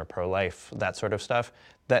abortion or pro-life, that sort of stuff.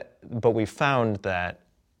 But we've found that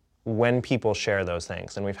when people share those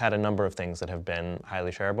things, and we've had a number of things that have been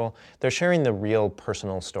highly shareable, they're sharing the real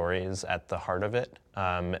personal stories at the heart of it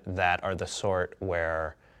that are the sort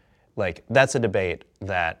where, like, that's a debate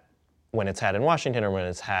that when it's had in Washington or when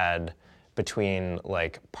it's had between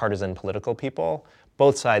like partisan political people,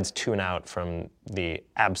 both sides tune out from the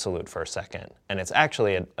absolute first second. And it's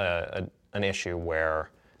actually an issue where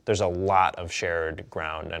there's a lot of shared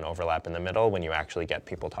ground and overlap in the middle when you actually get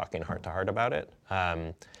people talking heart to heart about it.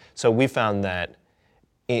 So we found that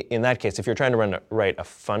in that case, if you're trying to write a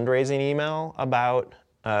fundraising email about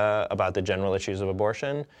the general issues of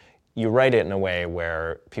abortion, you write it in a way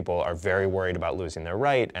where people are very worried about losing their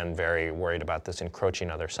right and very worried about this encroaching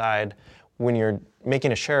other side. When you're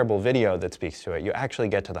making a shareable video that speaks to it, you actually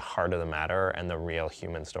get to the heart of the matter and the real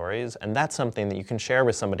human stories. And that's something that you can share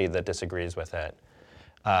with somebody that disagrees with it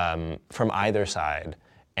from either side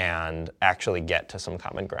and actually get to some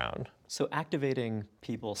common ground. So activating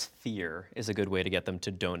people's fear is a good way to get them to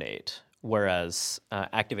donate. whereas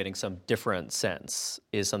activating some different sense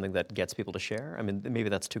is something that gets people to share? I mean, maybe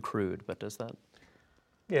that's too crude, but does that?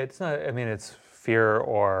 Yeah, it's not. I mean, it's fear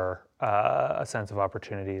or a sense of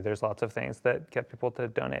opportunity. There's lots of things that get people to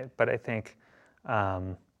donate, but I think,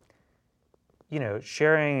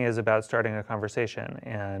 sharing is about starting a conversation,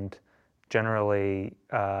 and generally,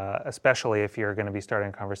 especially if you're going to be starting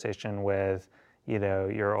a conversation with,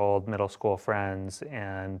 your old middle school friends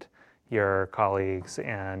and your colleagues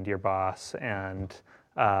and your boss and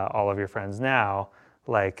all of your friends now,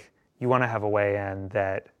 like you want to have a way in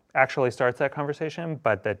that actually starts that conversation,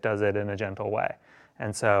 but that does it in a gentle way.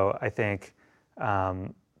 And so I think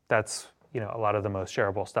that's, a lot of the most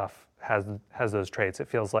shareable stuff has those traits. It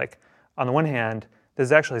feels like, on the one hand, this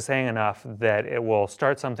is actually saying enough that it will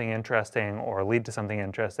start something interesting or lead to something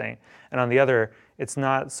interesting. And on the other, it's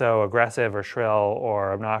not so aggressive or shrill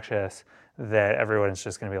or obnoxious that everyone's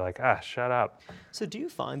just going to be like, shut up. So do you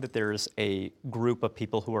find that there's a group of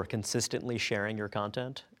people who are consistently sharing your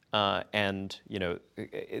content? And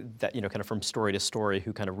that kind of from story to story,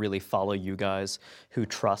 who kind of really follow you guys, who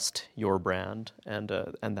trust your brand, and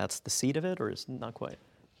that's the seed of it, or is it not quite?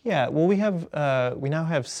 Yeah, well, we now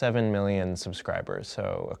have 7 million subscribers,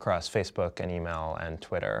 so across Facebook and email and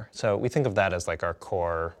Twitter. So we think of that as like our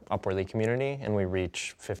core Upworthy community, and we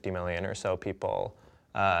reach 50 million or so people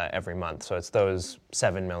every month. So it's those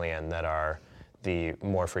 7 million that are the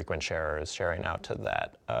more frequent sharers sharing out to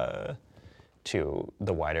that. To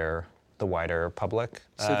the wider public.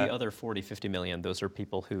 So the other 40, 50 million, those are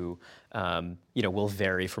people who, will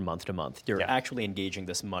vary from month to month. You're actually engaging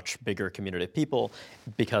this much bigger community of people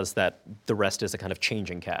because the rest is a kind of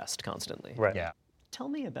changing cast constantly. Right. Yeah. Tell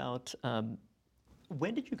me about,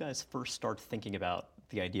 when did you guys first start thinking about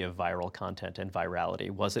the idea of viral content and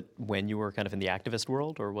virality? Was it when you were kind of in the activist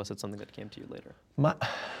world, or was it something that came to you later?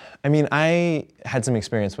 I had some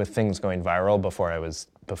experience with things going viral before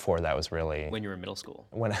that was really... When you were in middle school?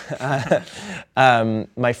 When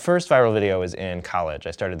my first viral video was in college.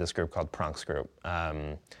 I started this group called Pranks Group,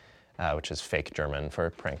 which is fake German for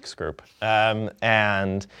Pranks Group.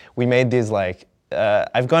 And we made these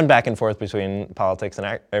I've gone back and forth between politics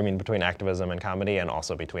and between activism and comedy, and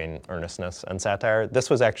also between earnestness and satire. This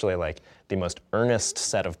was actually the most earnest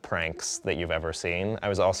set of pranks that you've ever seen. I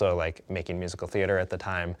was also making musical theater at the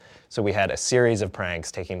time, so we had a series of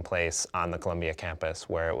pranks taking place on the Columbia campus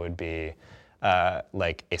where it would be a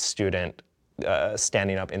student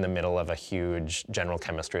standing up in the middle of a huge general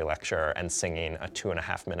chemistry lecture and singing a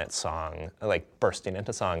 2.5-minute song, bursting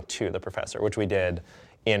into song to the professor, which we did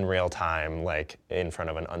in real time, in front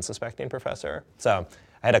of an unsuspecting professor. So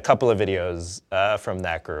I had a couple of videos from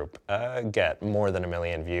that group get more than 1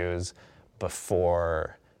 million views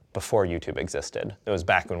before YouTube existed. It was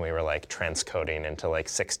back when we were transcoding into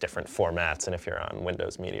 6 different formats, and if you're on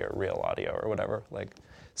Windows Media or Real Audio or whatever,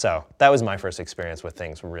 so that was my first experience with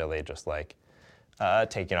things really just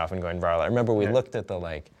taking off and going viral. I remember we looked at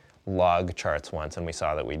the log charts once, and we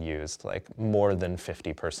saw that we'd used more than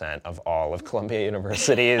 50% of all of Columbia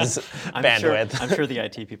University's bandwidth. I'm sure the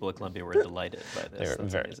IT people at Columbia were delighted by this.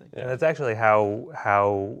 That's amazing. Yeah. That's actually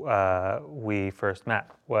how we first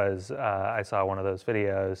met. Was I saw one of those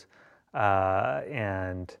videos,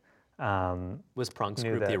 and was Pranks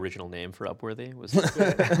Group the original name for Upworthy?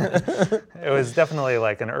 It was definitely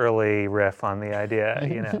an early riff on the idea,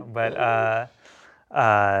 But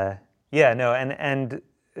and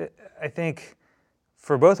I think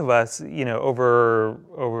for both of us,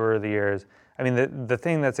 over the years, the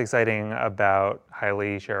thing that's exciting about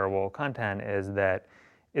highly shareable content is that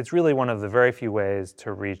it's really one of the very few ways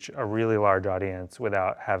to reach a really large audience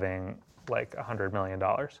without having $100 million.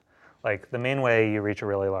 The main way you reach a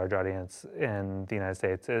really large audience in the United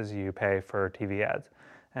States is you pay for TV ads,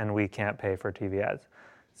 and we can't pay for TV ads.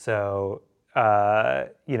 So,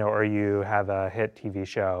 or you have a hit TV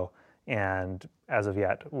show, and as of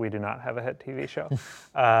yet, we do not have a hit TV show.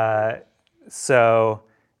 So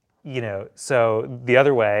the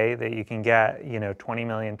other way that you can get, 20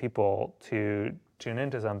 million people to tune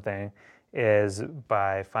into something is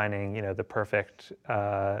by finding, the perfect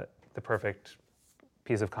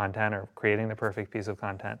piece of content, or creating the perfect piece of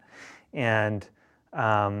content. And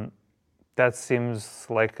that seems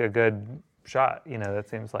like a good shot. That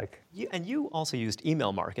seems like... You also used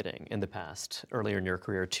email marketing in the past, earlier in your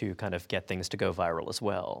career, to kind of get things to go viral as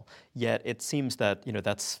well. Yet it seems that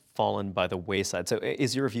that's fallen by the wayside. So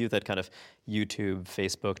is your view that kind of YouTube,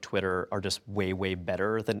 Facebook, Twitter are just way, way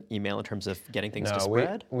better than email in terms of getting things to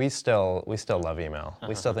spread? We still love email.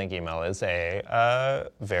 We still think email is a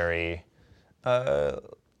very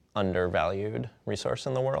undervalued resource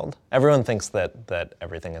in the world. Everyone thinks that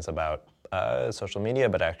everything is about social media,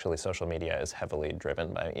 but actually social media is heavily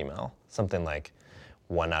driven by email. Something like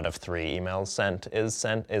 1 out of 3 emails sent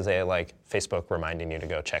is a like Facebook reminding you to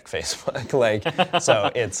go check Facebook. Like,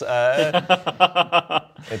 so it's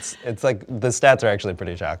like the stats are actually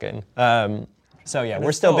pretty shocking. So yeah,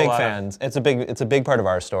 we're still big fans. It's a big part of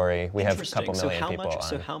our story. We have a couple million people on.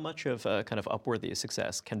 So how much of kind of Upworthy's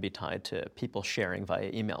success can be tied to people sharing via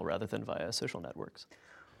email rather than via social networks?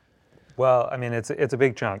 Well, I mean, it's a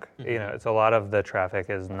big chunk. You know, it's a lot of the traffic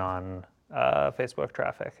is Facebook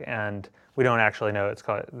traffic, and we don't actually know.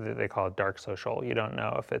 They call it dark social. You don't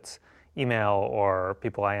know if it's email or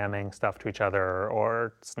people IMing stuff to each other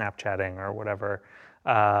or Snapchatting or whatever.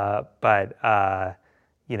 But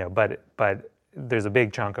there's a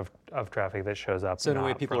big chunk of traffic that shows up. So in a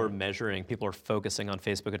way, people are measuring, people are focusing on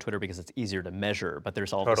Facebook and Twitter because it's easier to measure, but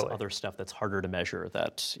there's all this other stuff that's harder to measure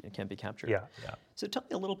that can't be captured. Yeah. So tell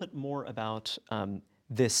me a little bit more about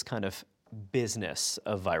this kind of business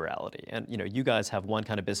of virality. And you guys have one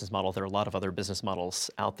kind of business model. There are a lot of other business models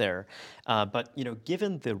out there. But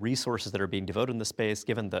given the resources that are being devoted in the space,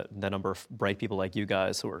 given the number of bright people like you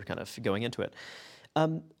guys who are kind of going into it,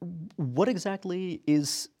 what exactly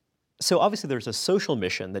is... So obviously there's a social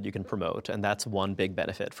mission that you can promote, and that's one big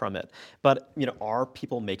benefit from it. But are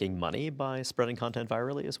people making money by spreading content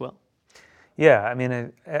virally as well? Yeah, I mean,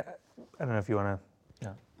 I don't know if you want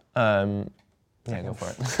to... Yeah, go for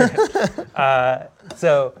it.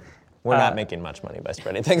 So we're not making much money by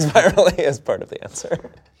spreading things virally as part of the answer.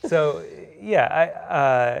 So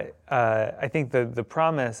yeah, I think the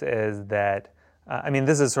promise is that, I mean,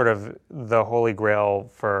 this is sort of the holy grail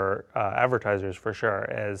for advertisers for sure,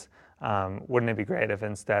 is wouldn't it be great if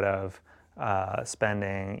instead of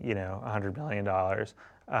spending, $100 million,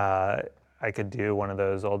 I could do one of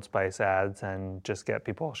those Old Spice ads and just get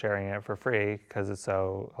people sharing it for free because it's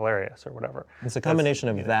so hilarious or whatever. It's a combination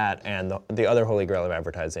of that and the other holy grail of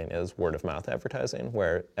advertising is word of mouth advertising,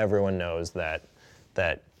 where everyone knows that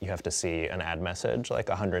you have to see an ad message like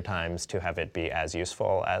 100 times to have it be as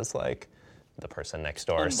useful as like the person next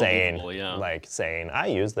door saying, I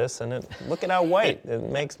use this and look at how white it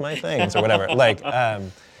makes my things or whatever.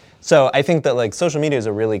 So I think that like social media is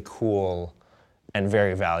a really cool and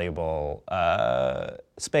very valuable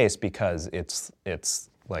space because it's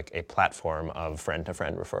like a platform of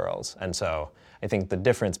friend-to-friend referrals. And so I think the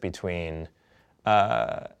difference between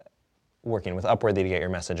working with Upworthy to get your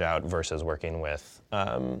message out versus working with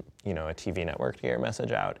a TV network to get your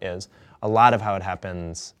message out is a lot of how it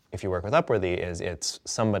happens if you work with Upworthy is it's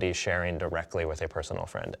somebody sharing directly with a personal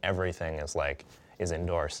friend. Everything is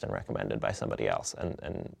endorsed and recommended by somebody else,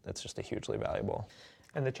 and it's just a hugely valuable.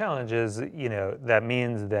 And the challenge is, that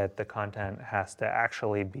means that the content has to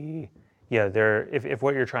actually be, if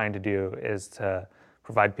what you're trying to do is to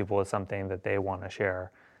provide people with something that they want to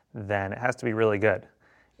share, then it has to be really good.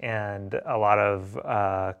 And a lot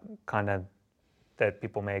of content that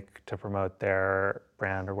people make to promote their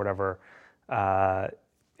brand or whatever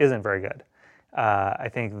isn't very good. I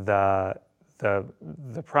think the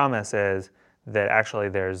promise is that actually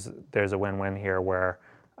there's a win-win here where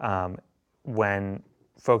when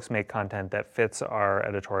folks make content that fits our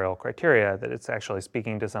editorial criteria, that it's actually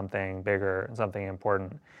speaking to something bigger and something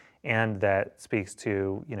important, and that speaks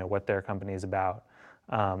to what their company is about,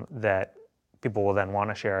 that people will then want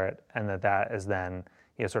to share it, and that is then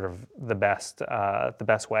sort of the best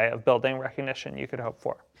way of building recognition you could hope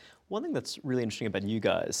for. One thing that's really interesting about you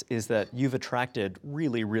guys is that you've attracted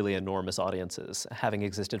really, really enormous audiences, having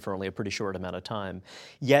existed for only a pretty short amount of time.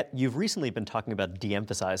 Yet you've recently been talking about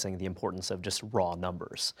de-emphasizing the importance of just raw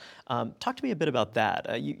numbers. Talk to me a bit about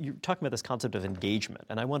that. You're talking about this concept of engagement,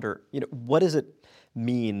 and I wonder, what does it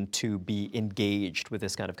mean to be engaged with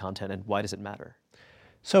this kind of content, and why does it matter?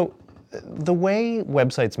 So the way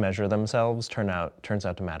websites measure themselves turns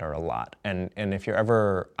out to matter a lot. And if you're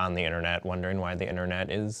ever on the internet wondering why the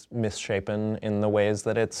internet is misshapen in the ways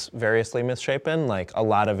that it's variously misshapen, like a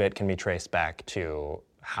lot of it can be traced back to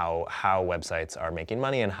how websites are making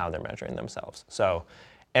money and how they're measuring themselves. So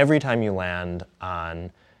every time you land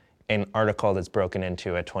on an article that's broken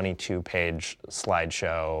into a 22-page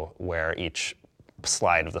slideshow where each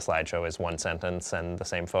slide of the slideshow is one sentence and the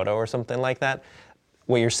same photo or something like that,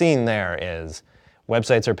 what you're seeing there is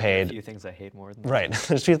websites are paid. There are a few things I hate more than that. Right.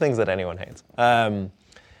 There's a few things that anyone hates.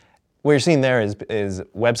 What you're seeing there is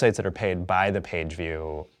websites that are paid by the page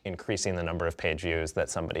view, increasing the number of page views that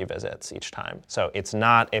somebody visits each time. So it's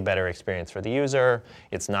not a better experience for the user.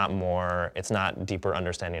 It's not deeper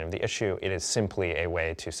understanding of the issue. It is simply a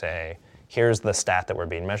way to say, here's the stat that we're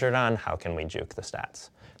being measured on. How can we juke the stats?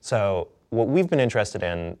 So what we've been interested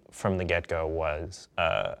in from the get-go was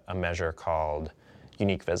a measure called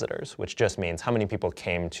unique visitors, which just means how many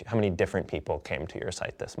different people came to your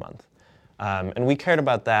site this month. And we cared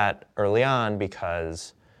about that early on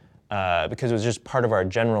because it was just part of our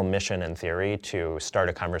general mission and theory to start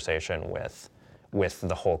a conversation with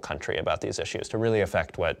the whole country about these issues, to really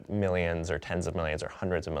affect what millions or tens of millions or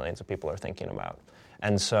hundreds of millions of people are thinking about.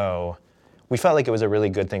 And so we felt like it was a really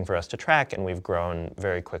good thing for us to track, and we've grown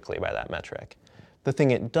very quickly by that metric. The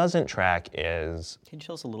thing it doesn't track is... Can you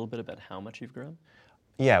tell us a little bit about how much you've grown?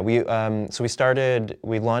 Yeah, we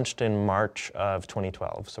launched in March of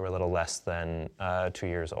 2012, so we're a little less than 2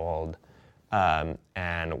 years old.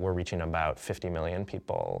 And we're reaching about 50 million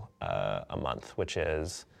people a month, which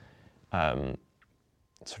is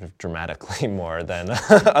sort of dramatically more than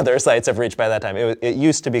other sites have reached by that time. It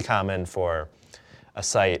used to be common for a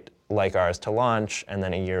site like ours to launch and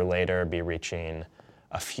then a year later be reaching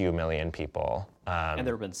a few million people. And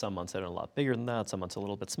there have been some months that are a lot bigger than that, some months a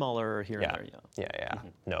little bit smaller here and there. Yeah. Mm-hmm.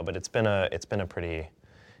 No, but it's been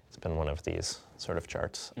one of these sort of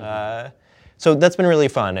charts. Mm-hmm. So that's been really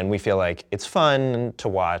fun, and we feel like it's fun to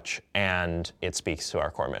watch, and it speaks to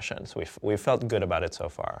our core mission. So we've felt good about it so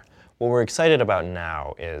far. What we're excited about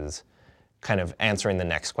now is kind of answering the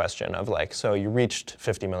next question of like, so you reached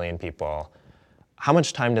 50 million people. How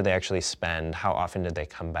much time did they actually spend? How often did they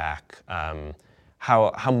come back?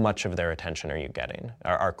 How much of their attention are you getting?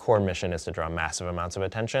 Our core mission is to draw massive amounts of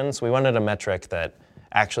attention, so we wanted a metric that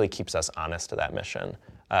actually keeps us honest to that mission.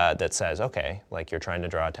 That says, okay, like you're trying to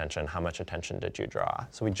draw attention, how much attention did you draw?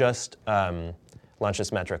 So we just launched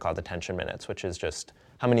this metric called attention minutes, which is just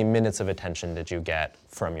how many minutes of attention did you get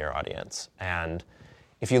from your audience? And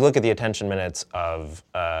if you look at the attention minutes of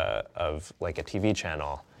like a TV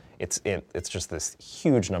channel, it's just this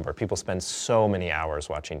huge number. People spend so many hours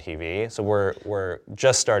watching TV. So we're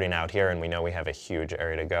just starting out here, and we know we have a huge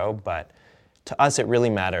area to go. But to us, it really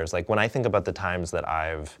matters. Like when I think about the times that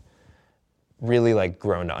I've really like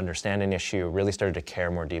grown to understand an issue, really started to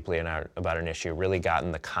care more deeply about an issue, really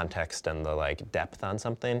gotten the context and the like depth on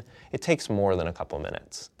something, it takes more than a couple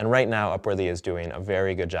minutes. And right now, Upworthy is doing a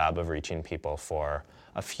very good job of reaching people for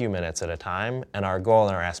a few minutes at a time. And our goal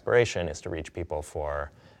and our aspiration is to reach people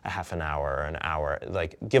for a half an hour or an hour,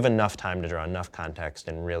 like give enough time to draw enough context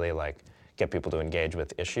and really like get people to engage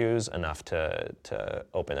with issues enough to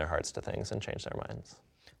open their hearts to things and change their minds.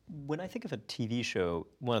 When I think of a TV show,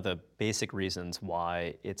 one of the basic reasons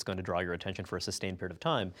why it's going to draw your attention for a sustained period of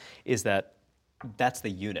time is that that's the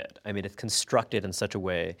unit. I mean, it's constructed in such a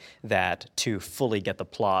way that to fully get the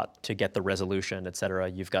plot, to get the resolution, et cetera,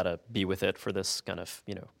 you've got to be with it for this kind of,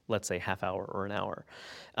 let's say half hour or an hour.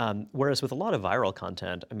 Whereas with a lot of viral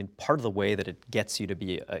content, I mean, part of the way that it gets you to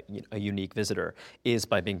be a unique visitor is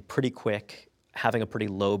by being pretty quick, having a pretty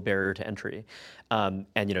low barrier to entry. And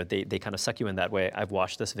they kind of suck you in that way. I've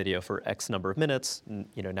watched this video for X number of minutes, and,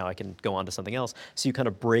 now I can go on to something else. So you kind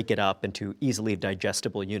of break it up into easily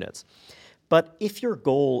digestible units. But if your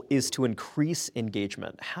goal is to increase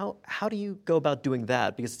engagement, how do you go about doing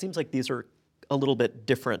that? Because it seems like these are a little bit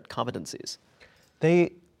different competencies.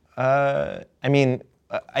 I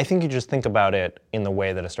think you just think about it in the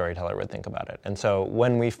way that a storyteller would think about it. And so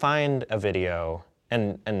when we find a video,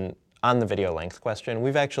 and on the video length question,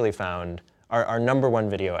 we've actually found our number one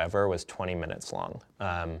video ever was 20 minutes long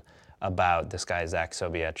about this guy, Zach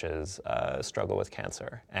Sobiecz's struggle with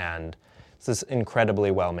cancer. And it's this incredibly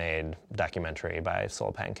well-made documentary by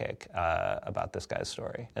Soul Pancake about this guy's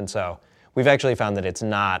story. And so we've actually found that it's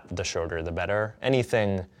not the shorter the better.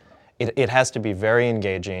 It has to be very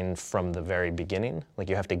engaging from the very beginning. Like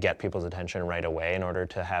you have to get people's attention right away in order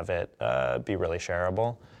to have it be really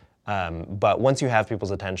shareable. But once you have people's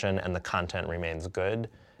attention and the content remains good,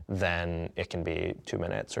 then it can be 2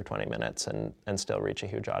 minutes or 20 minutes and still reach a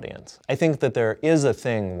huge audience. I think that there is a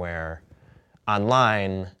thing where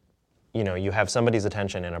online, you have somebody's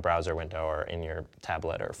attention in a browser window or in your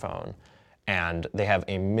tablet or phone, and they have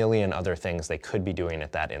a million other things they could be doing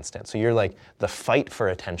at that instant. So you're like, the fight for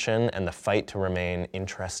attention and the fight to remain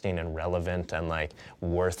interesting and relevant and like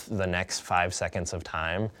worth the next 5 seconds of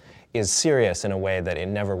time is serious in a way that it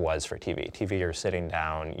never was for TV. TV, you're sitting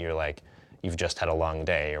down, you're like, you've just had a long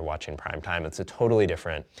day, you're watching prime time. It's a totally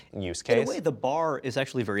different use case. In a way, the bar is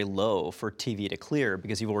actually very low for TV to clear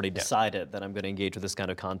because you've already decided that I'm going to engage with this kind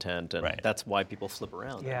of content, and that's why people flip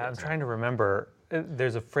around. Yeah, I'm trying to remember.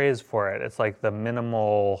 There's a phrase for it. It's like the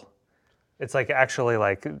minimal it's like actually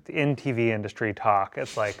like in TV industry talk.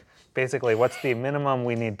 It's like basically what's the minimum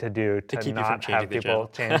we need to do to not have people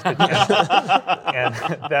change the channel, and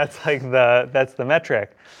that's the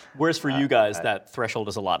metric. Whereas for you guys, that threshold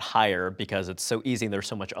is a lot higher because it's so easy and there's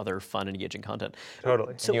so much other fun, engaging content.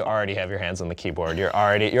 Totally. So you already have your hands on the keyboard. You're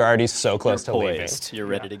already so close to leaving. You're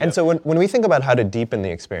ready to go. And so when we think about how to deepen the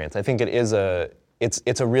experience, I think it's a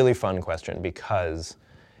really fun question, because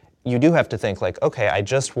you do have to think like, okay,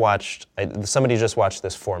 somebody just watched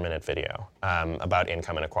this 4-minute video about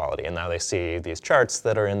income inequality, and now they see these charts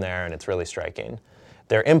that are in there, and it's really striking.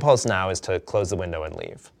 Their impulse now is to close the window and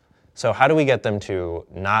leave. So how do we get them to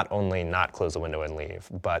not only not close the window and leave,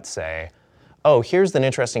 but say, oh, here's an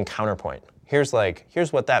interesting counterpoint. Here's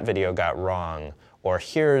what that video got wrong, or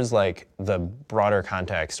here's like the broader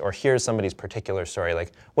context, or here's somebody's particular story.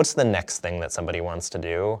 Like, what's the next thing that somebody wants to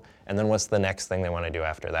do, and then what's the next thing they want to do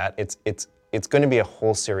after that? It's going to be a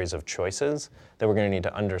whole series of choices that we're going to need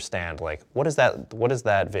to understand. Like, what is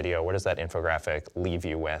that video, what does that infographic leave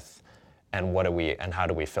you with, and how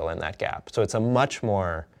do we fill in that gap? So it's a much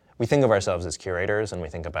more, we think of ourselves as curators, and we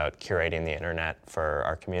think about curating the internet for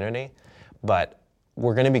our community, but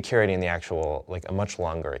we're going to be curating the actual, like a much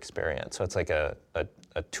longer experience. So it's like a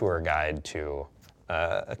tour guide to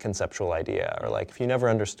a conceptual idea, or like if you never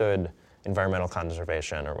understood environmental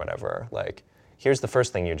conservation or whatever, like here's the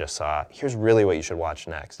first thing you just saw, here's really what you should watch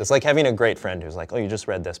next. It's like having a great friend who's like, oh, you just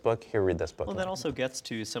read this book, here, read this book. Well, that also gets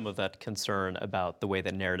to some of that concern about the way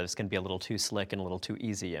that narratives can be a little too slick and a little too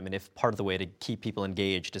easy. I mean, if part of the way to keep people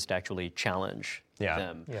engaged is to actually challenge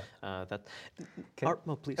them. Yeah.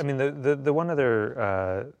 Please. I mean, the one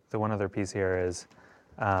other piece here is,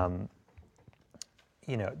 back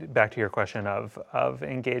to your question of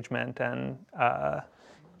engagement and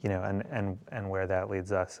and where that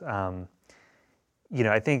leads us.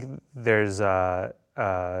 I think there's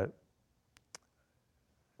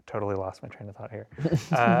totally lost my train of thought here.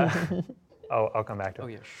 I'll come back to it. Oh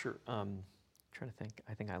yeah, sure. Trying to think.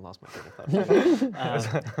 I think I lost my train of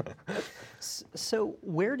thought. So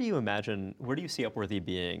where do you see Upworthy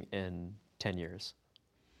being in 10 years?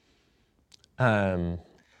 I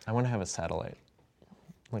want to have a satellite,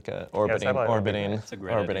 like orbiting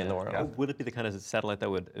the world. Yeah. Would it be the kind of satellite that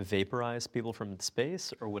would vaporize people from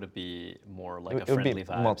space, or would it be more like a friendly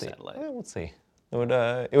vibe satellite? We'll see. It would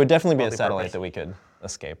definitely be a satellite that we could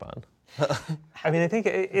escape on. I mean, I think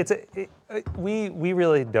we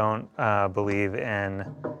really don't believe in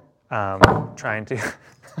trying to.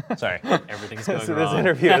 Sorry, everything's going so wrong. This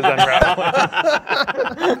interview is unraveling.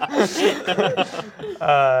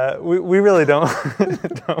 We really don't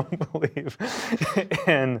believe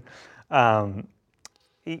in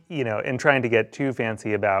in trying to get too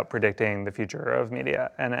fancy about predicting the future of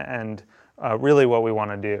media, and really what we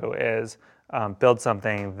want to do is build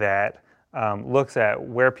something that looks at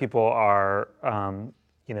where people are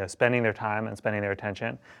spending their time and spending their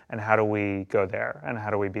attention, and how do we go there, and how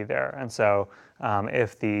do we be there. And so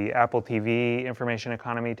if the Apple TV information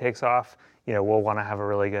economy takes off, we'll want to have a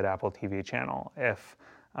really good Apple TV channel. If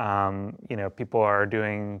people are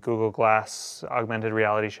doing Google Glass augmented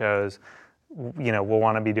reality shows, we'll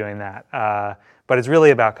want to be doing that. But it's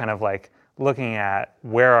really about kind of like looking at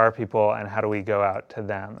where are people and how do we go out to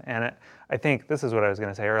them. And I think this is what I was going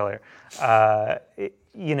to say earlier. I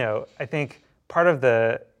think part of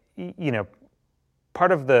the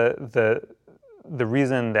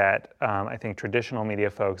reason that I think traditional media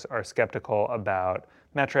folks are skeptical about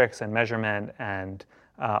metrics and measurement and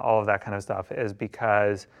all of that kind of stuff is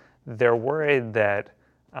because they're worried that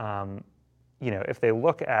if they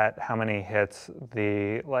look at how many hits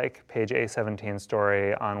the page A17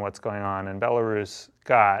 story on what's going on in Belarus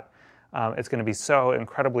got, it's going to be so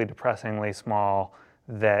incredibly depressingly small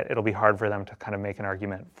that it'll be hard for them to kind of make an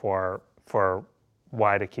argument for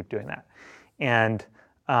why to keep doing that. And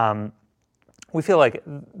we feel like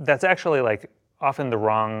that's actually often the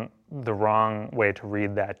wrong way to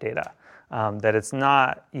read that data. That it's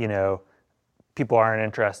not, people aren't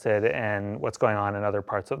interested in what's going on in other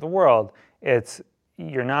parts of the world. It's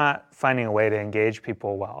you're not finding a way to engage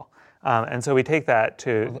people well. And so we take that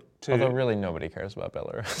to although really nobody cares about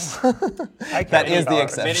Belarus. That is the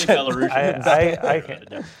exception. Many Belarusians. I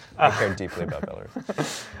can. I care deeply about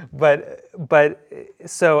Belarus. But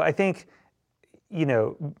so I think,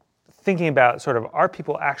 thinking about sort of are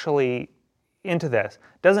people actually into this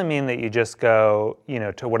doesn't mean that you just go,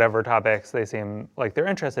 to whatever topics they seem like they're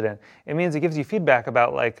interested in. It means it gives you feedback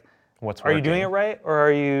about what's are you doing it right or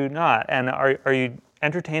are you not? And are you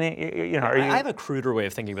entertaining? Are you? I have a cruder way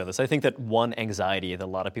of thinking about this. I think that one anxiety that a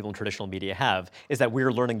lot of people in traditional media have is that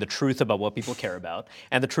we're learning the truth about what people care about.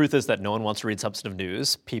 And the truth is that no one wants to read substantive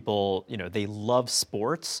news. People, they love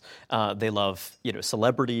sports. They love,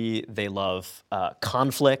 celebrity. They love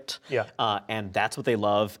conflict. Yeah. And that's what they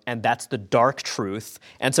love. And that's the dark truth.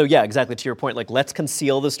 And so, yeah, exactly to your point, like, let's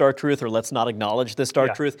conceal this dark truth or let's not acknowledge this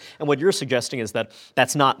dark truth. And what you're suggesting is that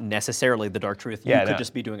that's not necessarily the dark truth. You could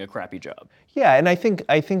just be doing a crappy job. Yeah, and I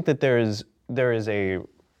think that there is a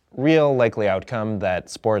real likely outcome that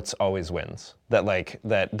sports always wins. That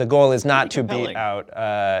the goal is not to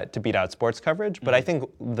beat out sports coverage, but I think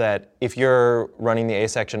that if you're running the A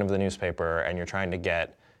section of the newspaper and you're trying to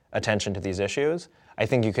get attention to these issues, I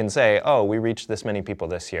think you can say, oh, we reached this many people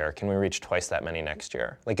this year. Can we reach twice that many next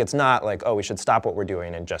year? Like, it's not like, oh, we should stop what we're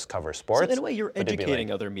doing and just cover sports. So in a way, you're educating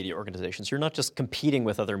other media organizations. You're not just competing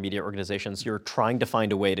with other media organizations. You're trying to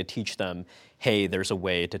find a way to teach them, hey, there's a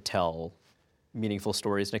way to tell meaningful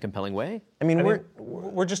stories in a compelling way. I mean,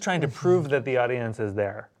 we're just trying to prove that the audience is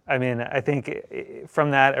there. I mean, I think from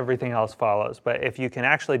that, everything else follows. But if you can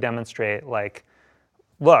actually demonstrate, like,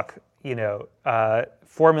 look,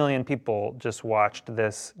 4 million people just watched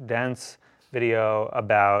this dense video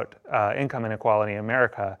about income inequality in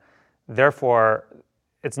America. Therefore,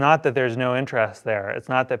 it's not that there's no interest there. It's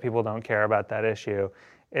not that people don't care about that issue.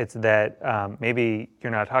 It's that maybe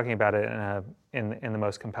you're not talking about it in the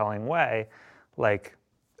most compelling way. Like,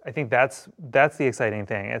 I think that's the exciting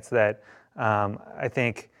thing. It's that I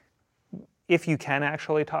think if you can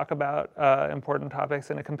actually talk about important topics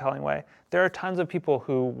in a compelling way, there are tons of people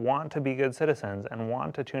who want to be good citizens and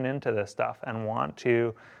want to tune into this stuff and want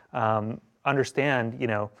to understand,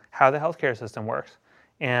 how the healthcare system works.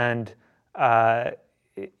 And,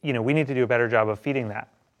 we need to do a better job of feeding that.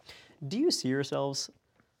 Do you see yourselves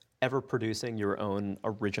ever producing your own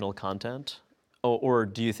original content? Or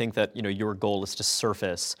do you think that your goal is to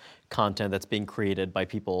surface content that's being created by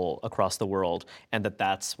people across the world, and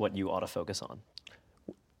that's what you ought to focus on?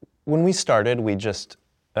 When we started, we just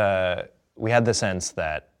we had the sense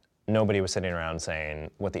that nobody was sitting around saying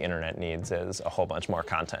what the internet needs is a whole bunch more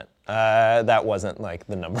content. That wasn't like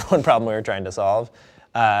the number one problem we were trying to solve.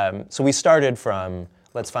 So we started from,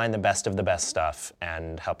 let's find the best of the best stuff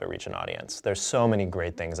and help it reach an audience. There's so many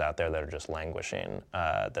great things out there that are just languishing,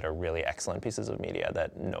 that are really excellent pieces of media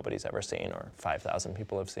that nobody's ever seen or 5,000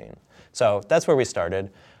 people have seen. So that's where we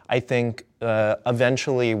started. I think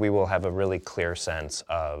eventually we will have a really clear sense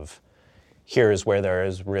of here's where there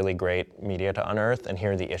is really great media to unearth, and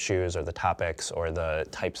here are the issues or the topics or the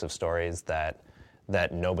types of stories that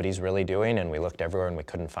nobody's really doing, and we looked everywhere and we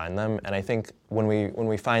couldn't find them. And I think when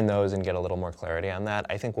we find those and get a little more clarity on that,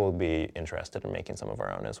 I think we'll be interested in making some of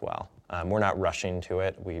our own as well. We're not rushing to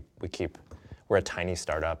it. We're a tiny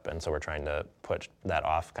startup, and so we're trying to put that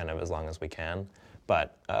off kind of as long as we can.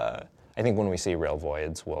 But I think when we see real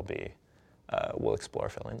voids, we'll explore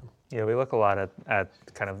filling them. Yeah, we look a lot at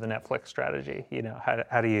kind of the Netflix strategy.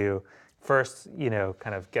 How do you first,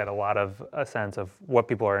 kind of get a lot of a sense of what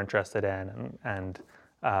people are interested in and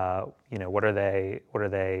what are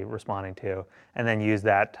they responding to, and then use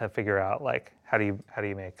that to figure out, like, how do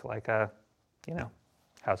you make, like, a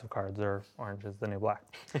House of Cards or Orange is the New Black.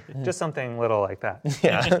 Just something little like that.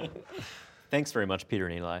 Yeah. Thanks very much, Peter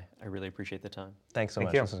and Eli. I really appreciate the time. Thanks so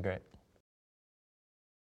much. you. This was great.